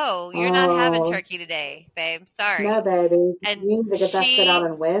like, "Oh, you're not having turkey today, babe. Sorry." No, baby. And you need to get that shit out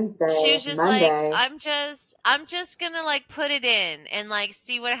on Wednesday. She was just Monday. like, I'm just gonna like put it in and like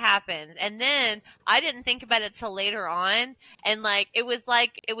see what happens. And then I didn't think about it till later on, and like it was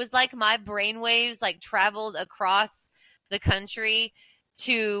like my brainwaves like traveled across the country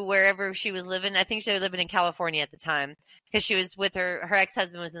to wherever she was living. I think she was living in California at the time, because she was with her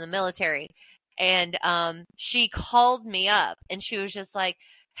ex-husband was in the military. And she called me up, and she was just like,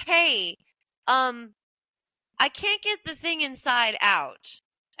 "Hey, I can't get the thing inside out."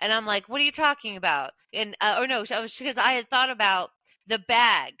 And I'm like, "What are you talking about?" And because I had thought about the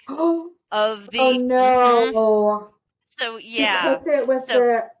bag of the. Oh no! So yeah, you cooked it with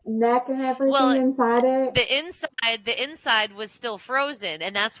the neck and everything inside it. The inside was still frozen,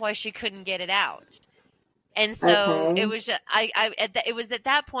 and that's why she couldn't get it out. And so it was. It was at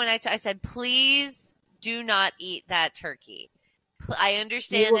that point I said, "Please do not eat that turkey. I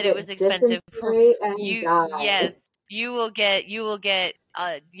understand that it was expensive. Yes, you will get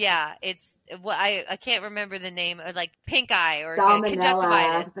yeah, it's what I can't remember the name, or like pink eye or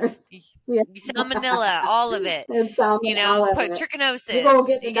conjunctivitis. Yeah. Salmonella, all of it. And salmonella, trichinosis. You gonna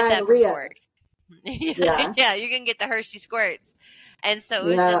get the get that from diarrhea. pork. Yeah, you can get the Hershey squirts. And so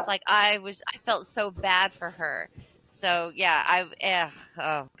it was just like I felt so bad for her. So yeah,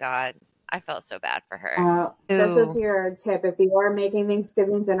 oh God, I felt so bad for her. This is your tip. If you are making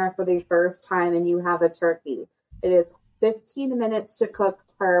Thanksgiving dinner for the first time and you have a turkey, it is 15 minutes to cook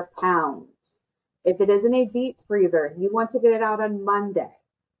per pound. If it is in a deep freezer, you want to get it out on Monday.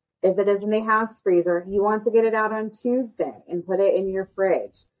 If it is in the house freezer, you want to get it out on Tuesday and put it in your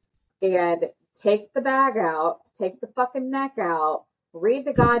fridge. And take the bag out, take the fucking neck out, read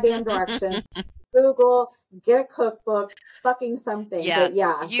the goddamn directions, Google, get a cookbook, fucking something. Yeah, but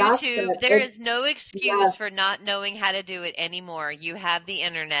yeah, YouTube. There is no excuse for not knowing how to do it anymore. You have the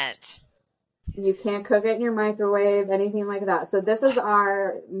internet. You can't cook it in your microwave, anything like that. So this is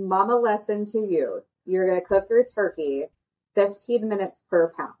our mama lesson to you. You're going to cook your turkey 15 minutes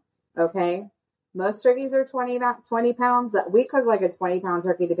per pound. Okay. Most turkeys are 20 pounds. We cook like a 20-pound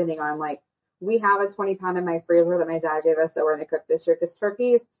turkey, depending on we have a 20-pound in my freezer that my dad gave us that we're going to cook this year. Because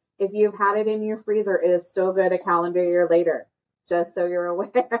turkeys, if you've had it in your freezer, it is still good a calendar year later. Just so you're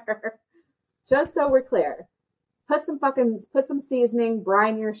aware. Just so we're clear. Put some seasoning,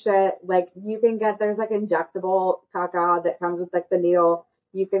 brine your shit. You can there's injectable caca that comes with the needle.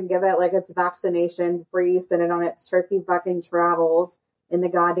 You can give it it's vaccination free, send it on its turkey fucking travels in the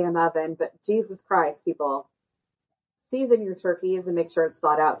goddamn oven. But Jesus Christ, people, season your turkeys and make sure it's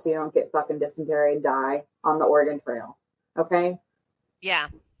thawed out so you don't get fucking dysentery and die on the Oregon Trail. Okay? Yeah,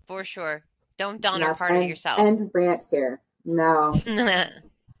 for sure. Don't Donner Party yourself. End rant here. No.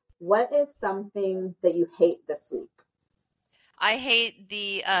 What is something that you hate this week? I hate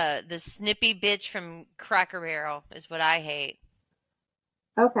the snippy bitch from Cracker Barrel is what I hate.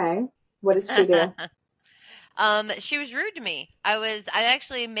 Okay. What did she do? She was rude to me. I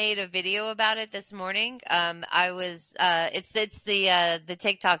actually made a video about it this morning. It's the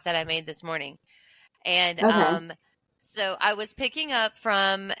TikTok that I made this morning. And, so I was picking up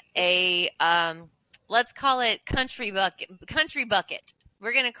from a, let's call it Country Bucket.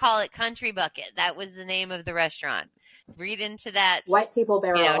 We're going to call it Country Bucket. That was the name of the restaurant. Read into that. White People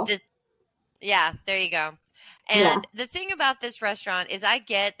Barrel. Yeah, there you go. And the thing about this restaurant is I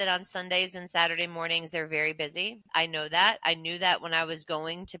get that on Sundays and Saturday mornings, they're very busy. I know that. I knew that when I was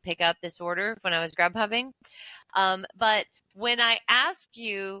going to pick up this order, when I was Grubhubbing. But when I ask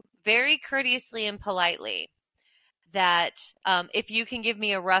you very courteously and politely that if you can give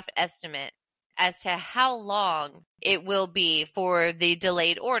me a rough estimate as to how long it will be for the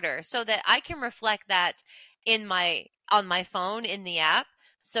delayed order so that I can reflect that on my phone in the app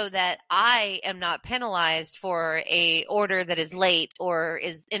so that I am not penalized for a order that is late or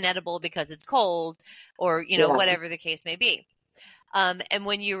is inedible because it's cold or, whatever the case may be. And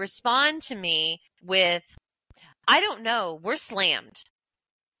when you respond to me with, I don't know, we're slammed.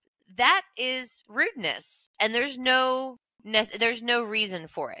 That is rudeness and there's no reason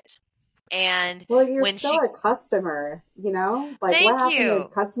for it. And you're still a customer, Thank what happened you. to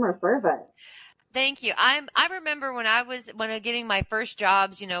customer service? Thank you. I remember when I was getting my first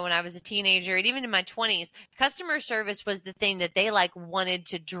jobs, when I was a teenager and even in my 20s, customer service was the thing that they wanted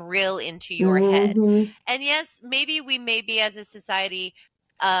to drill into your head. And yes, maybe we as a society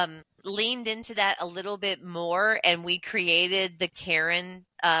leaned into that a little bit more and we created the Karen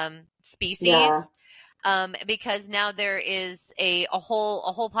species. Yeah. Because now there is a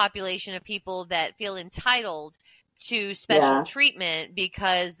whole population of people that feel entitled to special treatment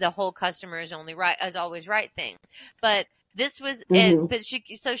because the whole customer is always right thing. But this was,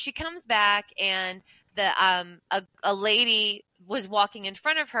 she comes back and a lady was walking in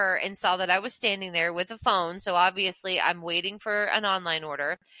front of her and saw that I was standing there with a phone. So obviously I'm waiting for an online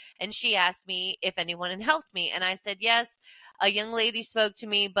order. And she asked me if anyone had helped me. And I said, yes. A young lady spoke to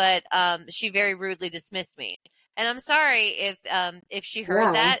me, but she very rudely dismissed me. And I'm sorry if she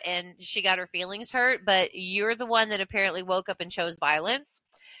heard that and she got her feelings hurt, but you're the one that apparently woke up and chose violence.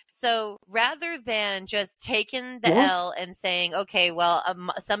 So rather than just taking the L and saying, okay, well,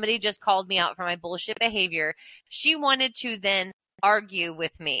 somebody just called me out for my bullshit behavior, she wanted to then argue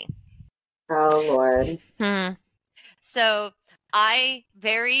with me. Oh, Lord. So I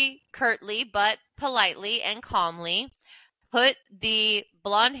very curtly but politely and calmly put the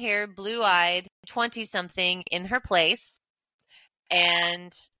blonde-haired, blue-eyed 20-something in her place,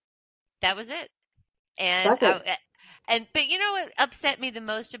 and that was it. And But you know what upset me the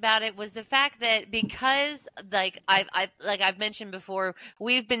most about it was the fact that because I've mentioned before,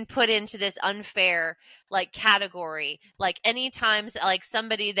 we've been put into this unfair like category. Like anytime like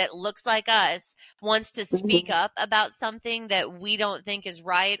somebody that looks like us wants to speak up about something that we don't think is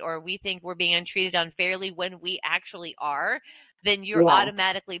right, or we think we're being treated unfairly when we actually are, then you're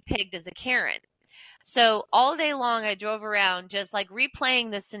automatically pegged as a Karen. So all day long, I drove around just like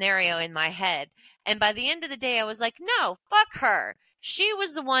replaying this scenario in my head. And by the end of the day, I was like, no, fuck her. She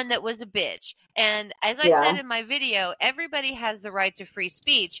was the one that was a bitch. And as I said in my video, everybody has the right to free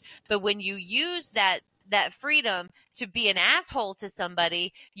speech. But when you use that freedom to be an asshole to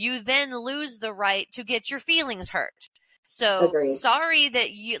somebody, you then lose the right to get your feelings hurt. So Agreed. Sorry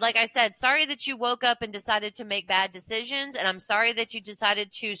that you, like I said, sorry that you woke up and decided to make bad decisions. And I'm sorry that you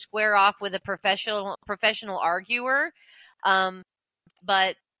decided to square off with a professional arguer.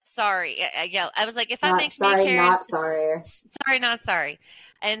 But sorry. I was like, if that makes me Karen, not sorry. Sorry, not sorry.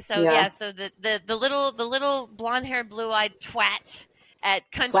 And so, so the little blonde haired, blue eyed twat at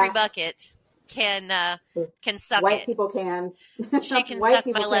Country Bucket can suck White it. people can. She can suck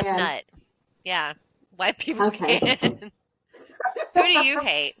my left nut. Yeah. White people can. Who do you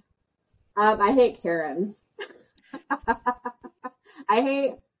hate? I hate Karens. I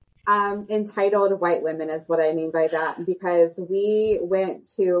hate entitled white women is what I mean by that, because we went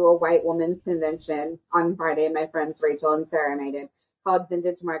to a white woman convention on Friday, my friends Rachel and Sarah and I did, called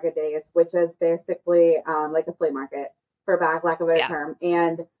Vintage Market Days, which is basically like a flea market, for lack of a better term.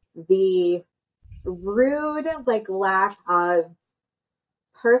 And the rude lack of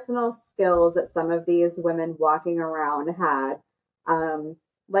personal skills that some of these women walking around had.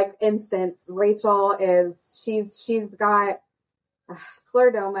 Instance, Rachel she's got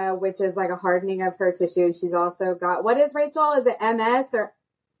scleroderma, which is like a hardening of her tissue. She's also got, what is Rachel? Is it MS or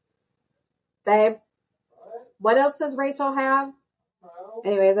babe? What else does Rachel have?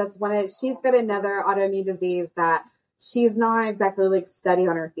 Anyways, that's she's got another autoimmune disease that she's not exactly steady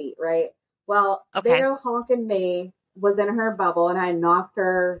on her feet, right? Well, big old honkin' me was in her bubble and I knocked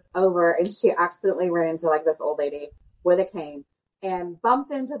her over and she accidentally ran into this old lady with a cane and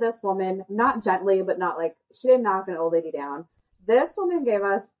bumped into this woman, not gently, but not she didn't knock an old lady down. This woman gave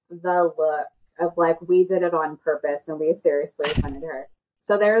us the look of we did it on purpose and we seriously offended her.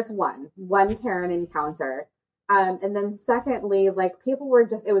 So there's one Karen encounter. And then secondly, people were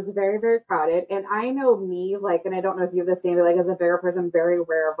it was very, very crowded. And I know me, and I don't know if you have the same, but as a bigger person, I'm very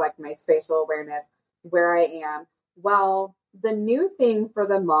aware of my spatial awareness, where I am. Well, the new thing for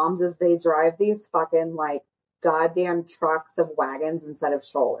the moms is they drive these fucking goddamn trucks of wagons instead of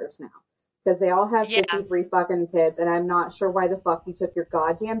strollers now. Because they all have 53 fucking kids, and I'm not sure why the fuck you took your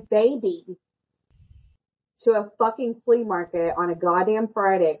goddamn baby to a fucking flea market on a goddamn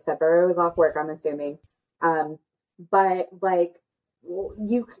Friday, except everybody was off work, I'm assuming. But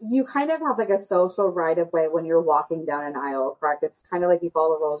you kind of have a social right of way when you're walking down an aisle, correct? It's kind of like you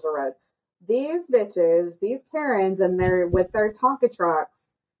follow the rules of the road. These bitches, these Karens, and they're with their Tonka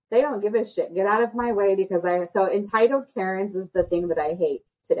trucks, they don't give a shit. Get out of my way, because so entitled Karens is the thing that I hate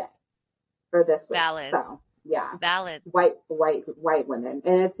today for this week. Valid. So yeah, valid. White women,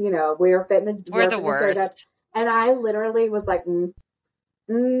 and it's we're fitting we're the worst. And I literally was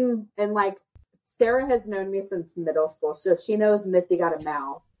and Sarah has known me since middle school, so she knows Missy got a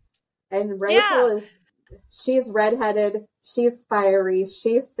mouth, and Rachel she's redheaded, she's fiery,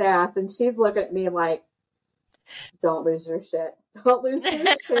 she's sass, and she's looking at me don't lose your shit. Don't lose your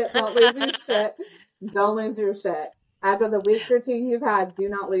shit. Don't lose your shit. Don't lose your shit. After the week or two you've had, do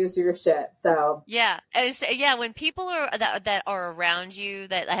not lose your shit. So when people that are around you,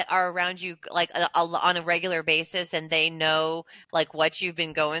 on a regular basis, and they know what you've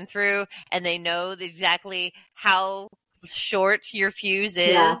been going through, and they know exactly how short your fuse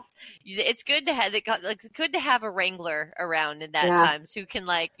is, it's good to have a wrangler around in that times who can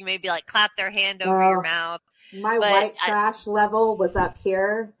maybe clap their hand over your mouth. My white trash level was up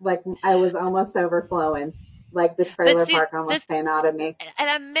here, I was almost overflowing. The trailer park almost came out of me. And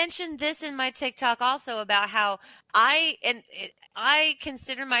I mentioned this in my TikTok also about how I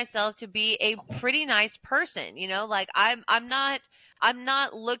consider myself to be a pretty nice person. I'm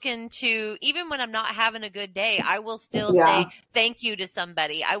not looking to, even when I'm not having a good day, I will still say thank you to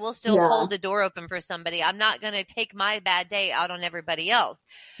somebody. I will still hold the door open for somebody. I'm not going to take my bad day out on everybody else.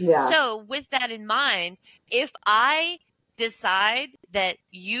 Yeah. So with that in mind, if I decide that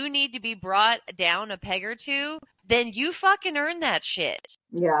you need to be brought down a peg or two, then you fucking earn that shit.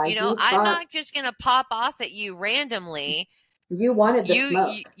 Yeah. I'm not just going to pop off at you randomly You wanted the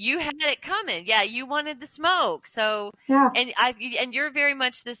smoke. You had it coming. Yeah, you wanted the smoke. So Yeah. And you're very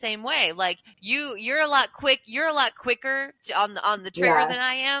much the same way. Like you're a lot quicker on the trigger than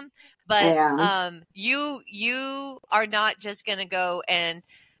I am. But you are not just gonna go and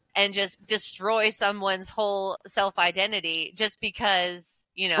just destroy someone's whole self identity just because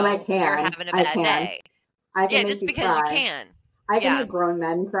you're having a bad day. Just because you can. I can make grown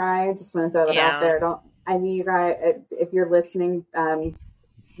men cry. Just want to throw that out there. I mean, you guys, if you're listening, that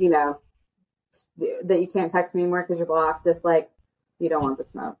you can't text me anymore because you're blocked. Just like you don't want the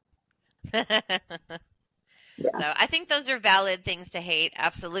smoke. So I think those are valid things to hate.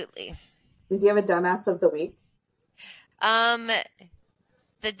 Absolutely. Do you have a dumbass of the week? The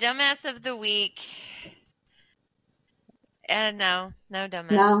dumbass of the week. No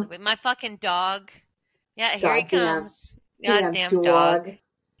dumbass of the week. My fucking dog. Yeah, here he comes. Goddamn dog.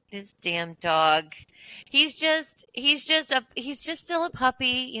 This damn dog. He's just still a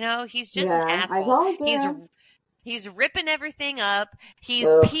puppy, he's just an asshole. He's ripping everything up. He's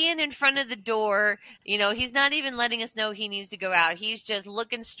peeing in front of the door. He's not even letting us know he needs to go out. He's just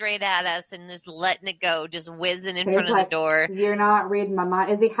looking straight at us and just letting it go, just whizzing in front of the door. You're not reading my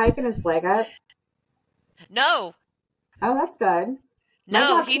mind. Is he hyping his leg up? No. Oh, that's good.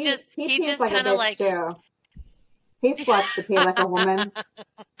 No, he just kind of like. Too. He sweats to pee like a woman.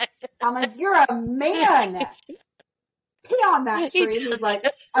 I'm like, you're a man. Pee on that tree. He's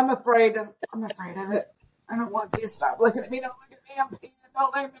like, I'm afraid of it. I don't want you to stop looking at me. Don't look at me. I'm peeing.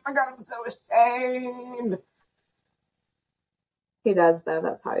 Don't look at me. Oh my God, I'm so ashamed. He does, though.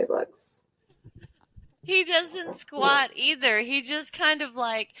 That's how he looks. He doesn't squat either. He just kind of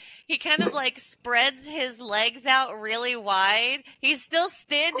like spreads his legs out really wide. He's still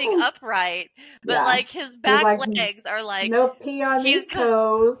standing upright, but like his back legs are like no pee on his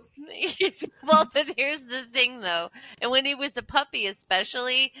toes. Well, then here's the thing though. And when he was a puppy,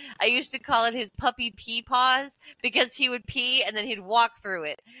 especially, I used to call it his puppy pee paws because he would pee and then he'd walk through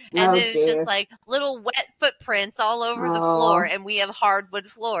it. And then it's just like little wet footprints all over the floor, and we have hardwood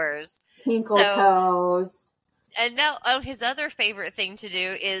floors. Tinkle toes. And now, his other favorite thing to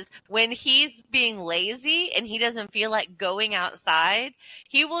do is when he's being lazy and he doesn't feel like going outside,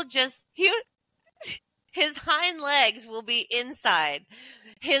 his hind legs will be inside.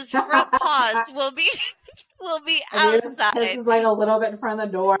 His front paws will be outside. This is like a little bit in front of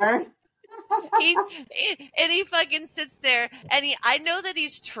the door. He fucking sits there, and I know that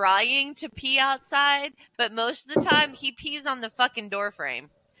he's trying to pee outside, but most of the time he pees on the fucking door frame,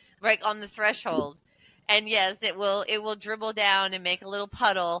 like on the threshold. And yes, it will dribble down and make a little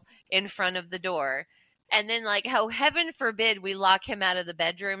puddle in front of the door. And then, like, how heaven forbid we lock him out of the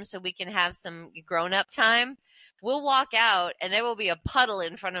bedroom so we can have some grown-up time. We'll walk out, and there will be a puddle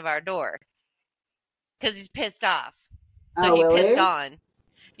in front of our door because he's pissed off. So he pissed on.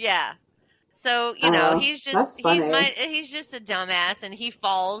 Yeah. So, he's just he's just a dumbass, and he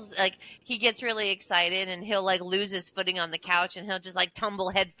falls, like, he gets really excited, and he'll, like, lose his footing on the couch, and he'll just, like,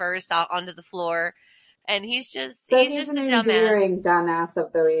 tumble head first out onto the floor. And he's just an a endearing dumbass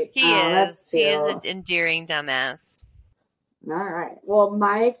of the week. He is. He is an endearing dumbass. All right. Well,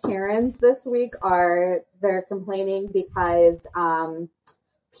 my Karens this week they're complaining because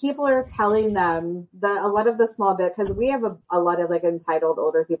people are telling them a lot of the small bit, because we have a lot of like entitled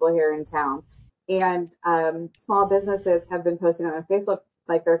older people here in town, and small businesses have been posting on their Facebook,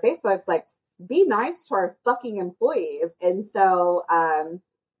 like their Facebooks, like, be nice to our fucking employees. And so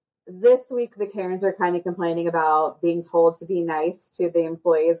this week the Karens are kind of complaining about being told to be nice to the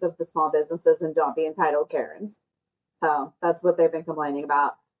employees of the small businesses and don't be entitled Karens. So that's what they've been complaining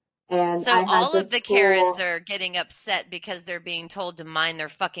about. And so all of the Karens are getting upset because they're being told to mind their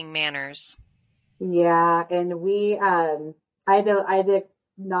fucking manners. Yeah, and we I had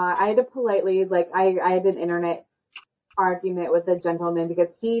to politely, like, I had an internet argument with a gentleman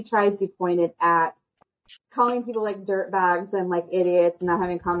because he tried to point it at calling people like dirtbags and like idiots and not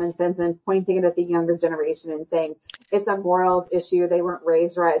having common sense, and pointing it at the younger generation and saying it's a morals issue. They weren't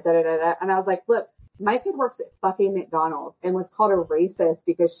raised right. Da, da, da, da. And I was like, look, my kid works at fucking McDonald's and was called a racist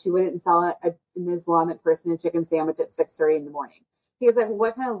because she wouldn't sell an Islamic person a chicken sandwich at 6:30 in the morning. He was like,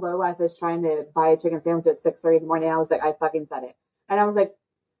 what kind of lowlife is trying to buy a chicken sandwich at 6:30 in the morning? And I was like, I fucking said it. And I was like,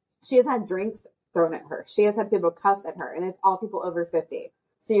 she has had drinks thrown at her. She has had people cuss at her, and it's all people over 50.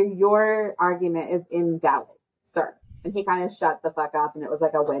 So your argument is invalid, sir. And he kind of shut the fuck up, and it was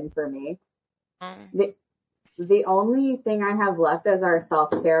like a win for me. The only thing I have left is our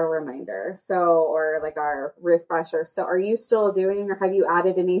self-care reminder. Or like our refresher. So are you still doing, or have you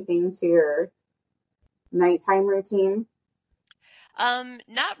added anything to your nighttime routine?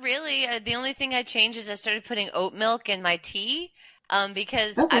 Not really. The only thing I changed is I started putting oat milk in my tea.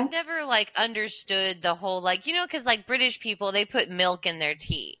 Because Okay. I've never like understood the whole like, because like British people, they put milk in their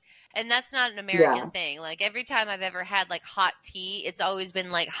tea. And that's not an American Yeah. thing. Like every time I've ever had like hot tea, it's always been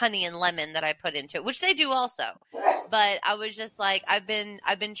like honey and lemon that I put into it, which they do also. But I was just like, I've been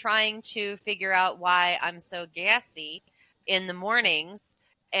trying to figure out why I'm so gassy in the mornings.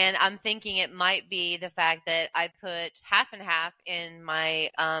 And I'm thinking it might be the fact that I put half and half in my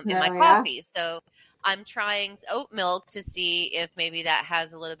Oh yeah. coffee. So I'm trying oat milk to see if maybe that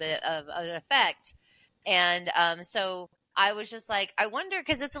has a little bit of an effect. And so I was just like, I wonder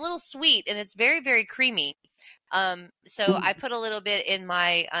because it's a little sweet and it's very, very creamy. So I put a little bit in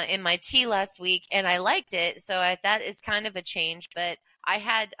my tea last week and I liked it. So that is kind of a change. But I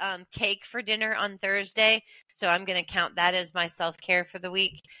had cake for dinner on Thursday, so I'm going to count that as my self care for the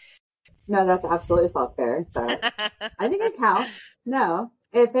week. No, that's absolutely self-care. So I think it counts. No,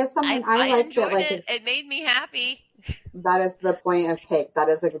 if it's something I like, enjoyed that like it. It made me happy. that is the point of cake. That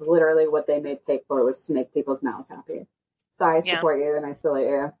is like literally what they made cake for, was to make people's mouths happy. So I Yeah. support you and I salute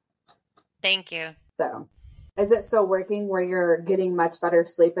you. Thank you. So, is it still working where you're getting much better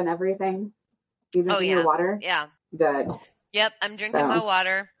sleep and everything? You drinking your water? Yeah. Good. Yep. I'm drinking my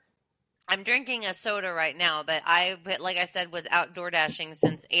water. I'm drinking a soda right now, but like I said, was outdoor dashing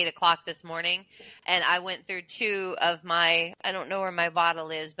since 8 o'clock this morning. And I went through two of I don't know where my bottle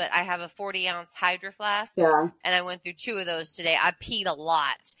is, but I have a 40-ounce Hydro Flask. Yeah. And I went through two of those today. I peed a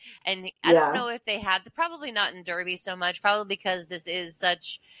lot. And I don't know if they had, probably not in Derby so much, probably because this is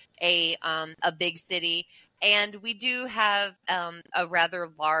such a big city. And we do have a rather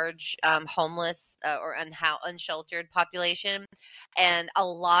large homeless or unsheltered population. And a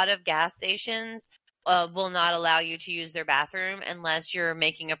lot of gas stations will not allow you to use their bathroom unless you're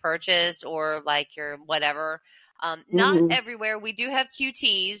making a purchase or like you're whatever. Not everywhere. We do have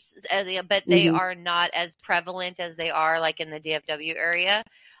QTs, but they are not as prevalent as they are like in the DFW area.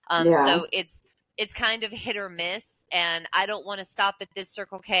 So it's kind of hit or miss, and I don't want to stop at this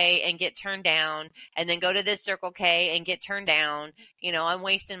Circle K and get turned down and then go to this Circle K and get turned down. I'm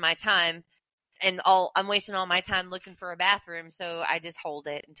wasting my time I'm wasting all my time looking for a bathroom. So I just hold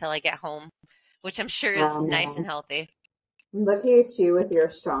it until I get home, which I'm sure is nice and healthy. Looking at you with your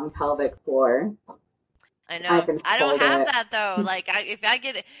strong pelvic floor. I know. I don't have that though. Like if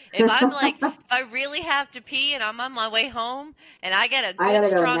I really have to pee and I'm on my way home and I get a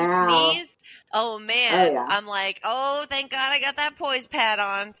good strong sneeze, oh man, I'm like, oh, thank God I got that poise pad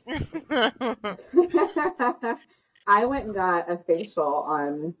on. I went and got a facial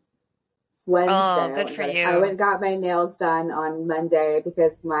on Wednesday. Oh, good for you. I went and got my nails done on Monday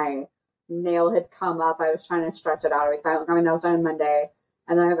because my nail had come up. I was trying to stretch it out. I went and got my nails done on Monday,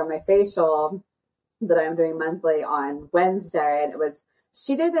 and then I got my facial that I'm doing monthly on Wednesday. And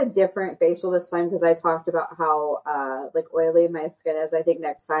she did a different facial this time because I talked about how like oily my skin is. I think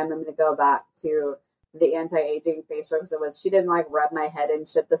next time I'm going to go back to the anti-aging facial because she didn't like rub my head and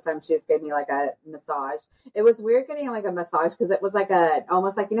shit this time. She just gave me like a massage. It was weird getting like a massage because it was like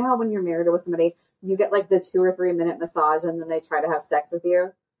almost like, how when you're married with somebody, you get like the 2 or 3 minute massage and then they try to have sex with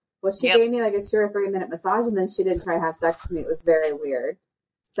you. Well, she gave me like a 2 or 3 minute massage and then she didn't try to have sex with me. It was very weird.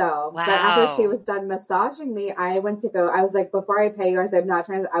 So, but after she was done massaging me, I went to go, I was like, before I pay you, I said, I'm not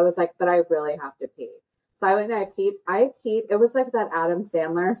trying to, I was like, but I really have to pee. So I went and I peed. It was like that Adam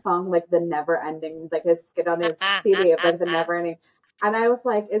Sandler song, like the never ending, like his skit on his CD of like the never ending. And I was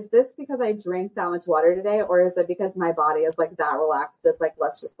like, is this because I drank that much water today? Or is it because my body is like that relaxed? It's like,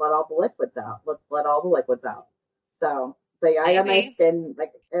 let's just let all the liquids out. Let's let all the liquids out. So, but yeah, I got my skin,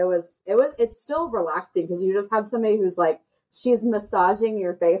 like it's still relaxing because you just have somebody who's like, she's massaging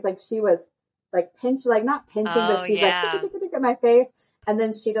your face. Like she was like not pinching, but she's like at my face. And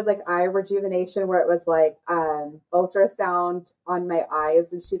then she did like eye rejuvenation where it was like ultrasound on my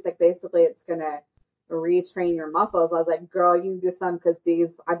eyes. And she's like, basically it's going to retrain your muscles. I was like, girl, you can do some because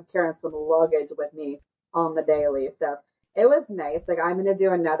I'm carrying some luggage with me on the daily. So it was nice. Like I'm going to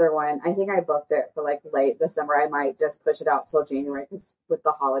do another one. I think I booked it for like late December. I might just push it out till January with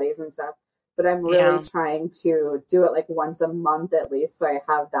the holidays and stuff. But I'm really trying to do it like once a month at least. So I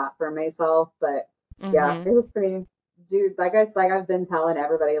have that for myself. But yeah, it was pretty, dude, like I've been telling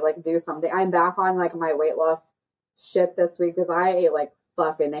everybody, like do something. I'm back on like my weight loss shit this week because I ate like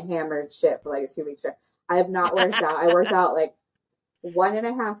fucking hammered shit for like a 2 week straight. I have not worked out. I worked out like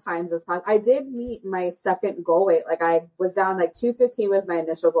 1.5 times this past. I did meet my second goal weight. Like I was down like 215 was my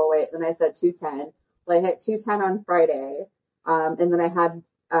initial goal weight. Then I said 210. Well, I hit 210 on Friday. And then I had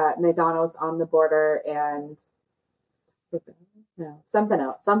McDonald's on the border and something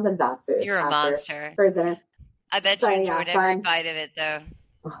else, something fast food. You're a monster for dinner. I bet you enjoyed every bite of it, though.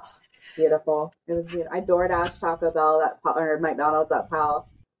 Oh, it's beautiful. It was beautiful. I DoorDash Taco Bell. That's how, or McDonald's. That's how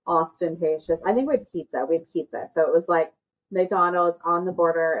ostentatious. I think we had pizza. So it was like McDonald's on the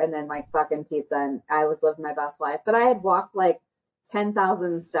border, and then like fucking pizza. And I was living my best life. But I had walked like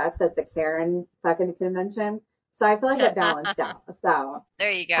 10,000 steps at the Karen fucking convention, so I feel like it balanced out. So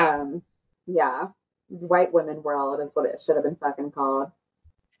there you go. Yeah, white women world is what it should have been fucking called.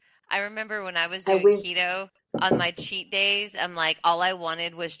 I remember when I was doing keto on my cheat days, I'm like, all I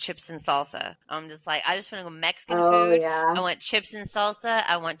wanted was chips and salsa. I'm just like, I just want to go Mexican food. Yeah. I want chips and salsa.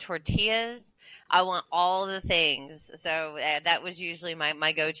 I want tortillas. I want all the things. So that was usually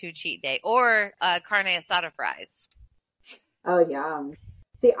my go-to cheat day. Or carne asada fries. Oh, yeah.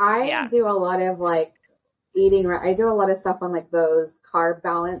 See, I do a lot of like eating. I do a lot of stuff on like those carb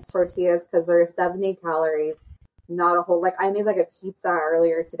balance tortillas because they're 70 calories. Not a whole, like I made like a pizza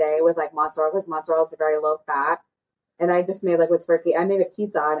earlier today with like mozzarella because mozzarella is very low fat. And I just made like with turkey. I made a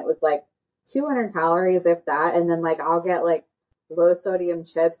pizza and it was like 200 calories, if that. And then like I'll get like low sodium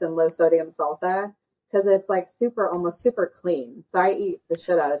chips and low sodium salsa because it's like almost super clean. So I eat the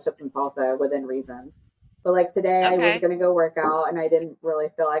shit out of chips and salsa within reason. But like today I was going to go work out and I didn't really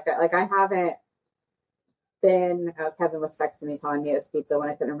feel like it. Like I haven't been, Kevin was texting me telling me it was pizza when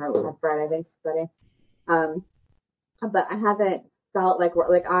I couldn't remember what Friday. Thanks, buddy. But I haven't felt like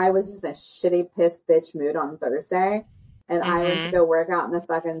I was just in a shitty piss bitch mood on Thursday, and I went to go work out in the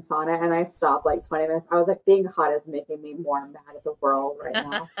fucking sauna, and I stopped like 20 minutes. I was like, being hot is making me more mad at the world right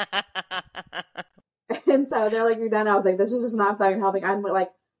now. And so they're like, you're done. I was like, this is just not fucking helping. I'm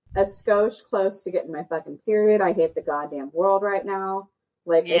like a skosh close to getting my fucking period. I hate the goddamn world right now.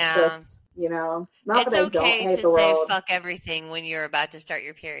 Like it's just, not it's that I okay don't hate to the world. Say fuck everything when you're about to start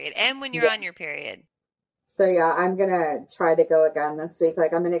your period and when you're on your period. So yeah, I'm going to try to go again this week.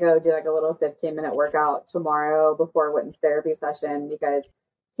 Like I'm going to go do like a little 15-minute workout tomorrow before Witten's therapy session because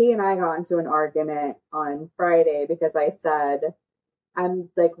he and I got into an argument on Friday because I said, I'm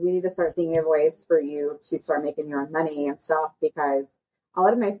like, we need to start thinking of ways for you to start making your own money and stuff because a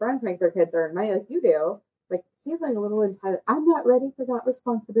lot of my friends make their kids earn money like you do. Like he's like a little entitled. I'm not ready for that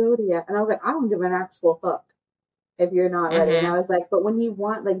responsibility yet. And I was like, I don't give an actual fuck if you're not ready. And I was like, but when you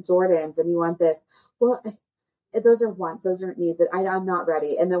want like Jordans and you want this, well, those are wants, those aren't needs. I'm not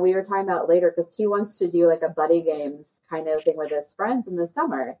ready. And then we were talking about later because he wants to do like a buddy games kind of thing with his friends in the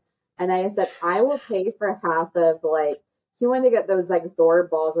summer. And I said, I will pay for half of like, he wanted to get those like Zorb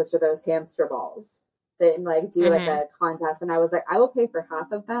balls, which are those hamster balls that like do like a contest. And I was like, I will pay for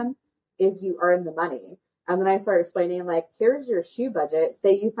half of them if you earn the money. And then I started explaining like, here's your shoe budget.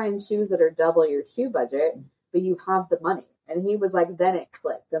 Say you find shoes that are double your shoe budget, but you have the money. And he was like, then it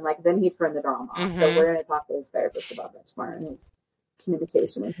clicked. And like, then he turned the drama off. So we're going to talk to his therapist about that tomorrow and his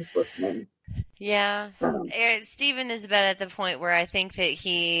communication and his listening. Yeah. Steven is about at the point where I think that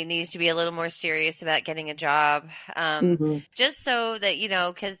he needs to be a little more serious about getting a job. Just so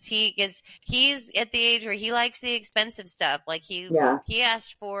that, cause he's at the age where he likes the expensive stuff. Like he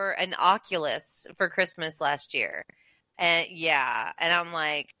asked for an Oculus for Christmas last year. And and I'm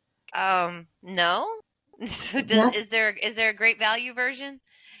like, no. Is there a great value version?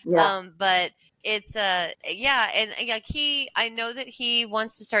 Yeah. But it's and like I know that he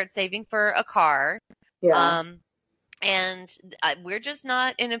wants to start saving for a car. Yeah. And we're just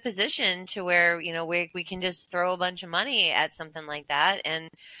not in a position to where we can just throw a bunch of money at something like that. And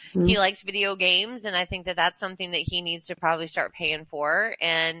he likes video games, and I think that that's something that he needs to probably start paying for.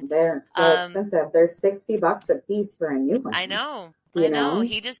 And they're so expensive. They're $60 a piece for a new one. I know. I know.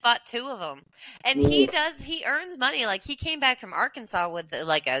 He just bought 2 of them. And he earns money. Like he came back from Arkansas with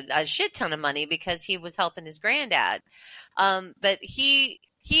like a shit ton of money because he was helping his granddad. But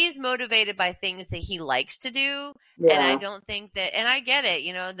he's motivated by things that he likes to do. Yeah. And I don't think that, and I get it,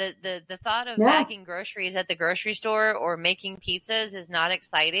 the thought of bagging groceries at the grocery store or making pizzas is not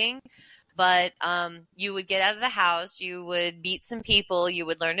exciting. But you would get out of the house, you would meet some people, you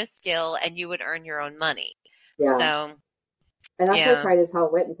would learn a skill, and you would earn your own money. Yeah. So. And that's what I tried to tell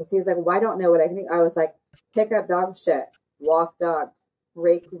Witten because he was like, well, I don't know what I can do. I was like, pick up dog shit, walk dogs,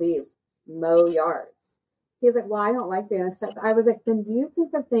 rake leaves, mow yards. He's like, well, I don't like doing this stuff. I was like, then do you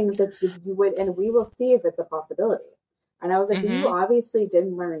think of things that you would, and we will see if it's a possibility. And I was like, you obviously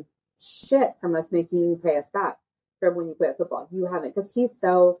didn't learn shit from us making you pay us back from when you quit football. You haven't. Because he's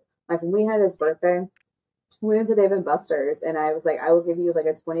so, like, when we had his birthday, we went to Dave & Buster's, and I was like, I will give you like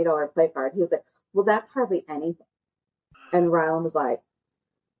a $20 play card. He was like, well, that's hardly anything. And Rylan was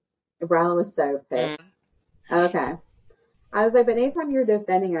so pissed. Okay. I was like, but anytime you're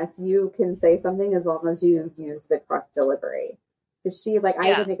defending us, you can say something as long as you use the correct delivery. Because she, like, I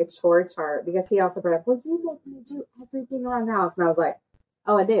had to make a chore chart because he also brought up, well, you make me do everything around the house. And I was like,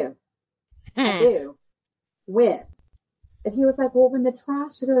 oh, I do. I do. When? And he was like, well, when the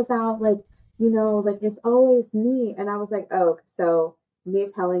trash goes out, like, you know, like, it's always me. And I was like, oh, so me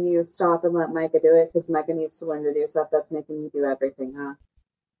telling you stop and let Micah do it because Micah needs to learn to do stuff that's making you do everything, huh?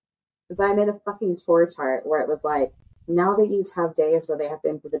 Because I made a fucking chore chart where it was like, now they each have days where they have to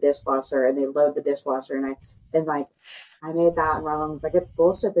empty the dishwasher and they load the dishwasher. And I made that and Ron was like, it's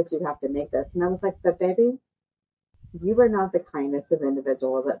bullshit that you have to make this. And I was like, but baby, you were not the kindest of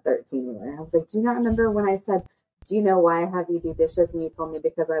individuals at 13 either. I was like, do you not remember when I said, do you know why I have you do dishes? And you told me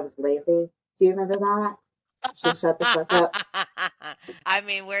because I was lazy. Do you remember that? She shut the fuck up. I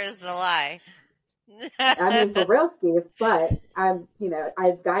mean, where's the lie? I mean, for real skis, but I'm, you know,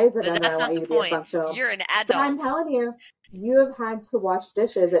 guys that know I want you to be functional. You're an adult. But I'm telling you, you have had to wash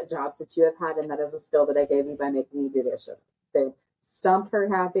dishes at jobs that you have had, and that is a skill that I gave you by making you do dishes. So stump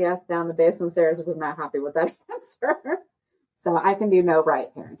her happy ass down the basement stairs who was not happy with that answer. So I can do no right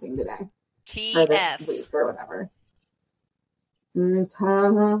parenting today. TF. Or this week or whatever.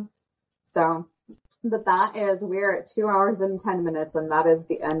 So, but that is, we're at 2 hours and 10 minutes, and that is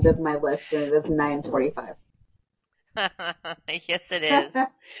the end of my list, and it is 9:45. Yes, it is.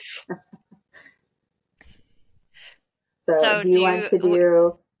 So do you want to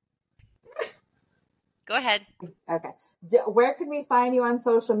do... Go ahead. Okay. Where can we find you on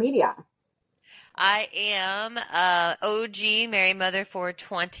social media? I am OG Mary Mother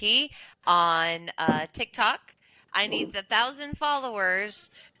 420 on TikTok. I need 1,000 followers,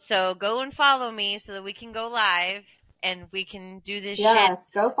 so go and follow me so that we can go live and we can do this shit. Yes,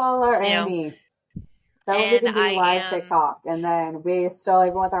 go follow Amy. That way we can do live TikTok. And then we still,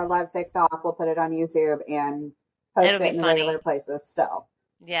 even with our live TikTok, we'll put it on YouTube and post it in the regular places still.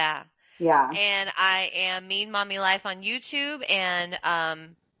 Yeah. Yeah. And I am Mean Mommy Life on YouTube and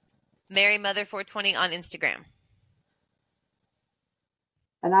Mary Mother 420 on Instagram.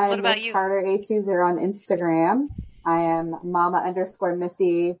 And I am Miss Carter 820 on Instagram. I am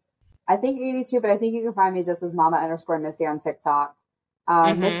Mama_Missy. I think 82, but I think you can find me just as Mama_Missy on TikTok.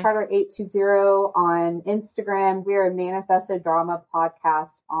 Miss Carter 820 on Instagram. We are a Manifested Drama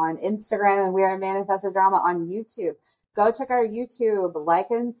podcast on Instagram, and we are a Manifested Drama on YouTube. Go check our YouTube,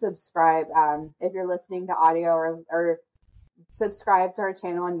 like and subscribe. If you're listening to audio or subscribe to our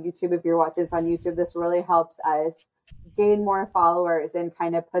channel on YouTube. If you're watching this on YouTube, this really helps us gain more followers and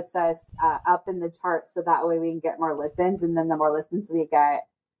kind of puts us up in the charts, so that way we can get more listens, and then the more listens we get,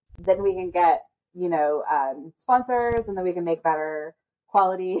 then we can get, you know, sponsors, and then we can make better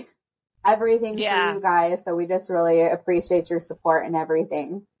quality everything for you guys. So we just really appreciate your support and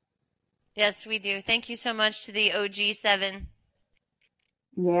everything. Yes, we do. Thank you so much to the OG7.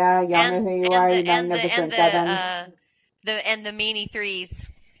 Yeah, y'all know who you are. You know the 7. And the meanie 3s.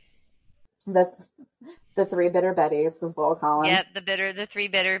 The 3 bitter Betties is what we'll call them. Yep, the 3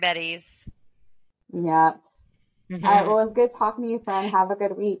 bitter Betties. Yeah. All right, well, it was good talking to you, friend. Have a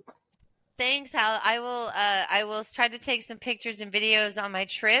good week. Thanks, Hal. I will try to take some pictures and videos on my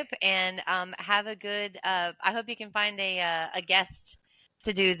trip, and have a good. I hope you can find a guest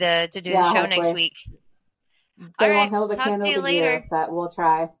to do the show next week. They won't hold a candle to you, but we'll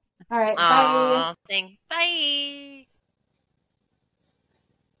try. All right, bye. Bye.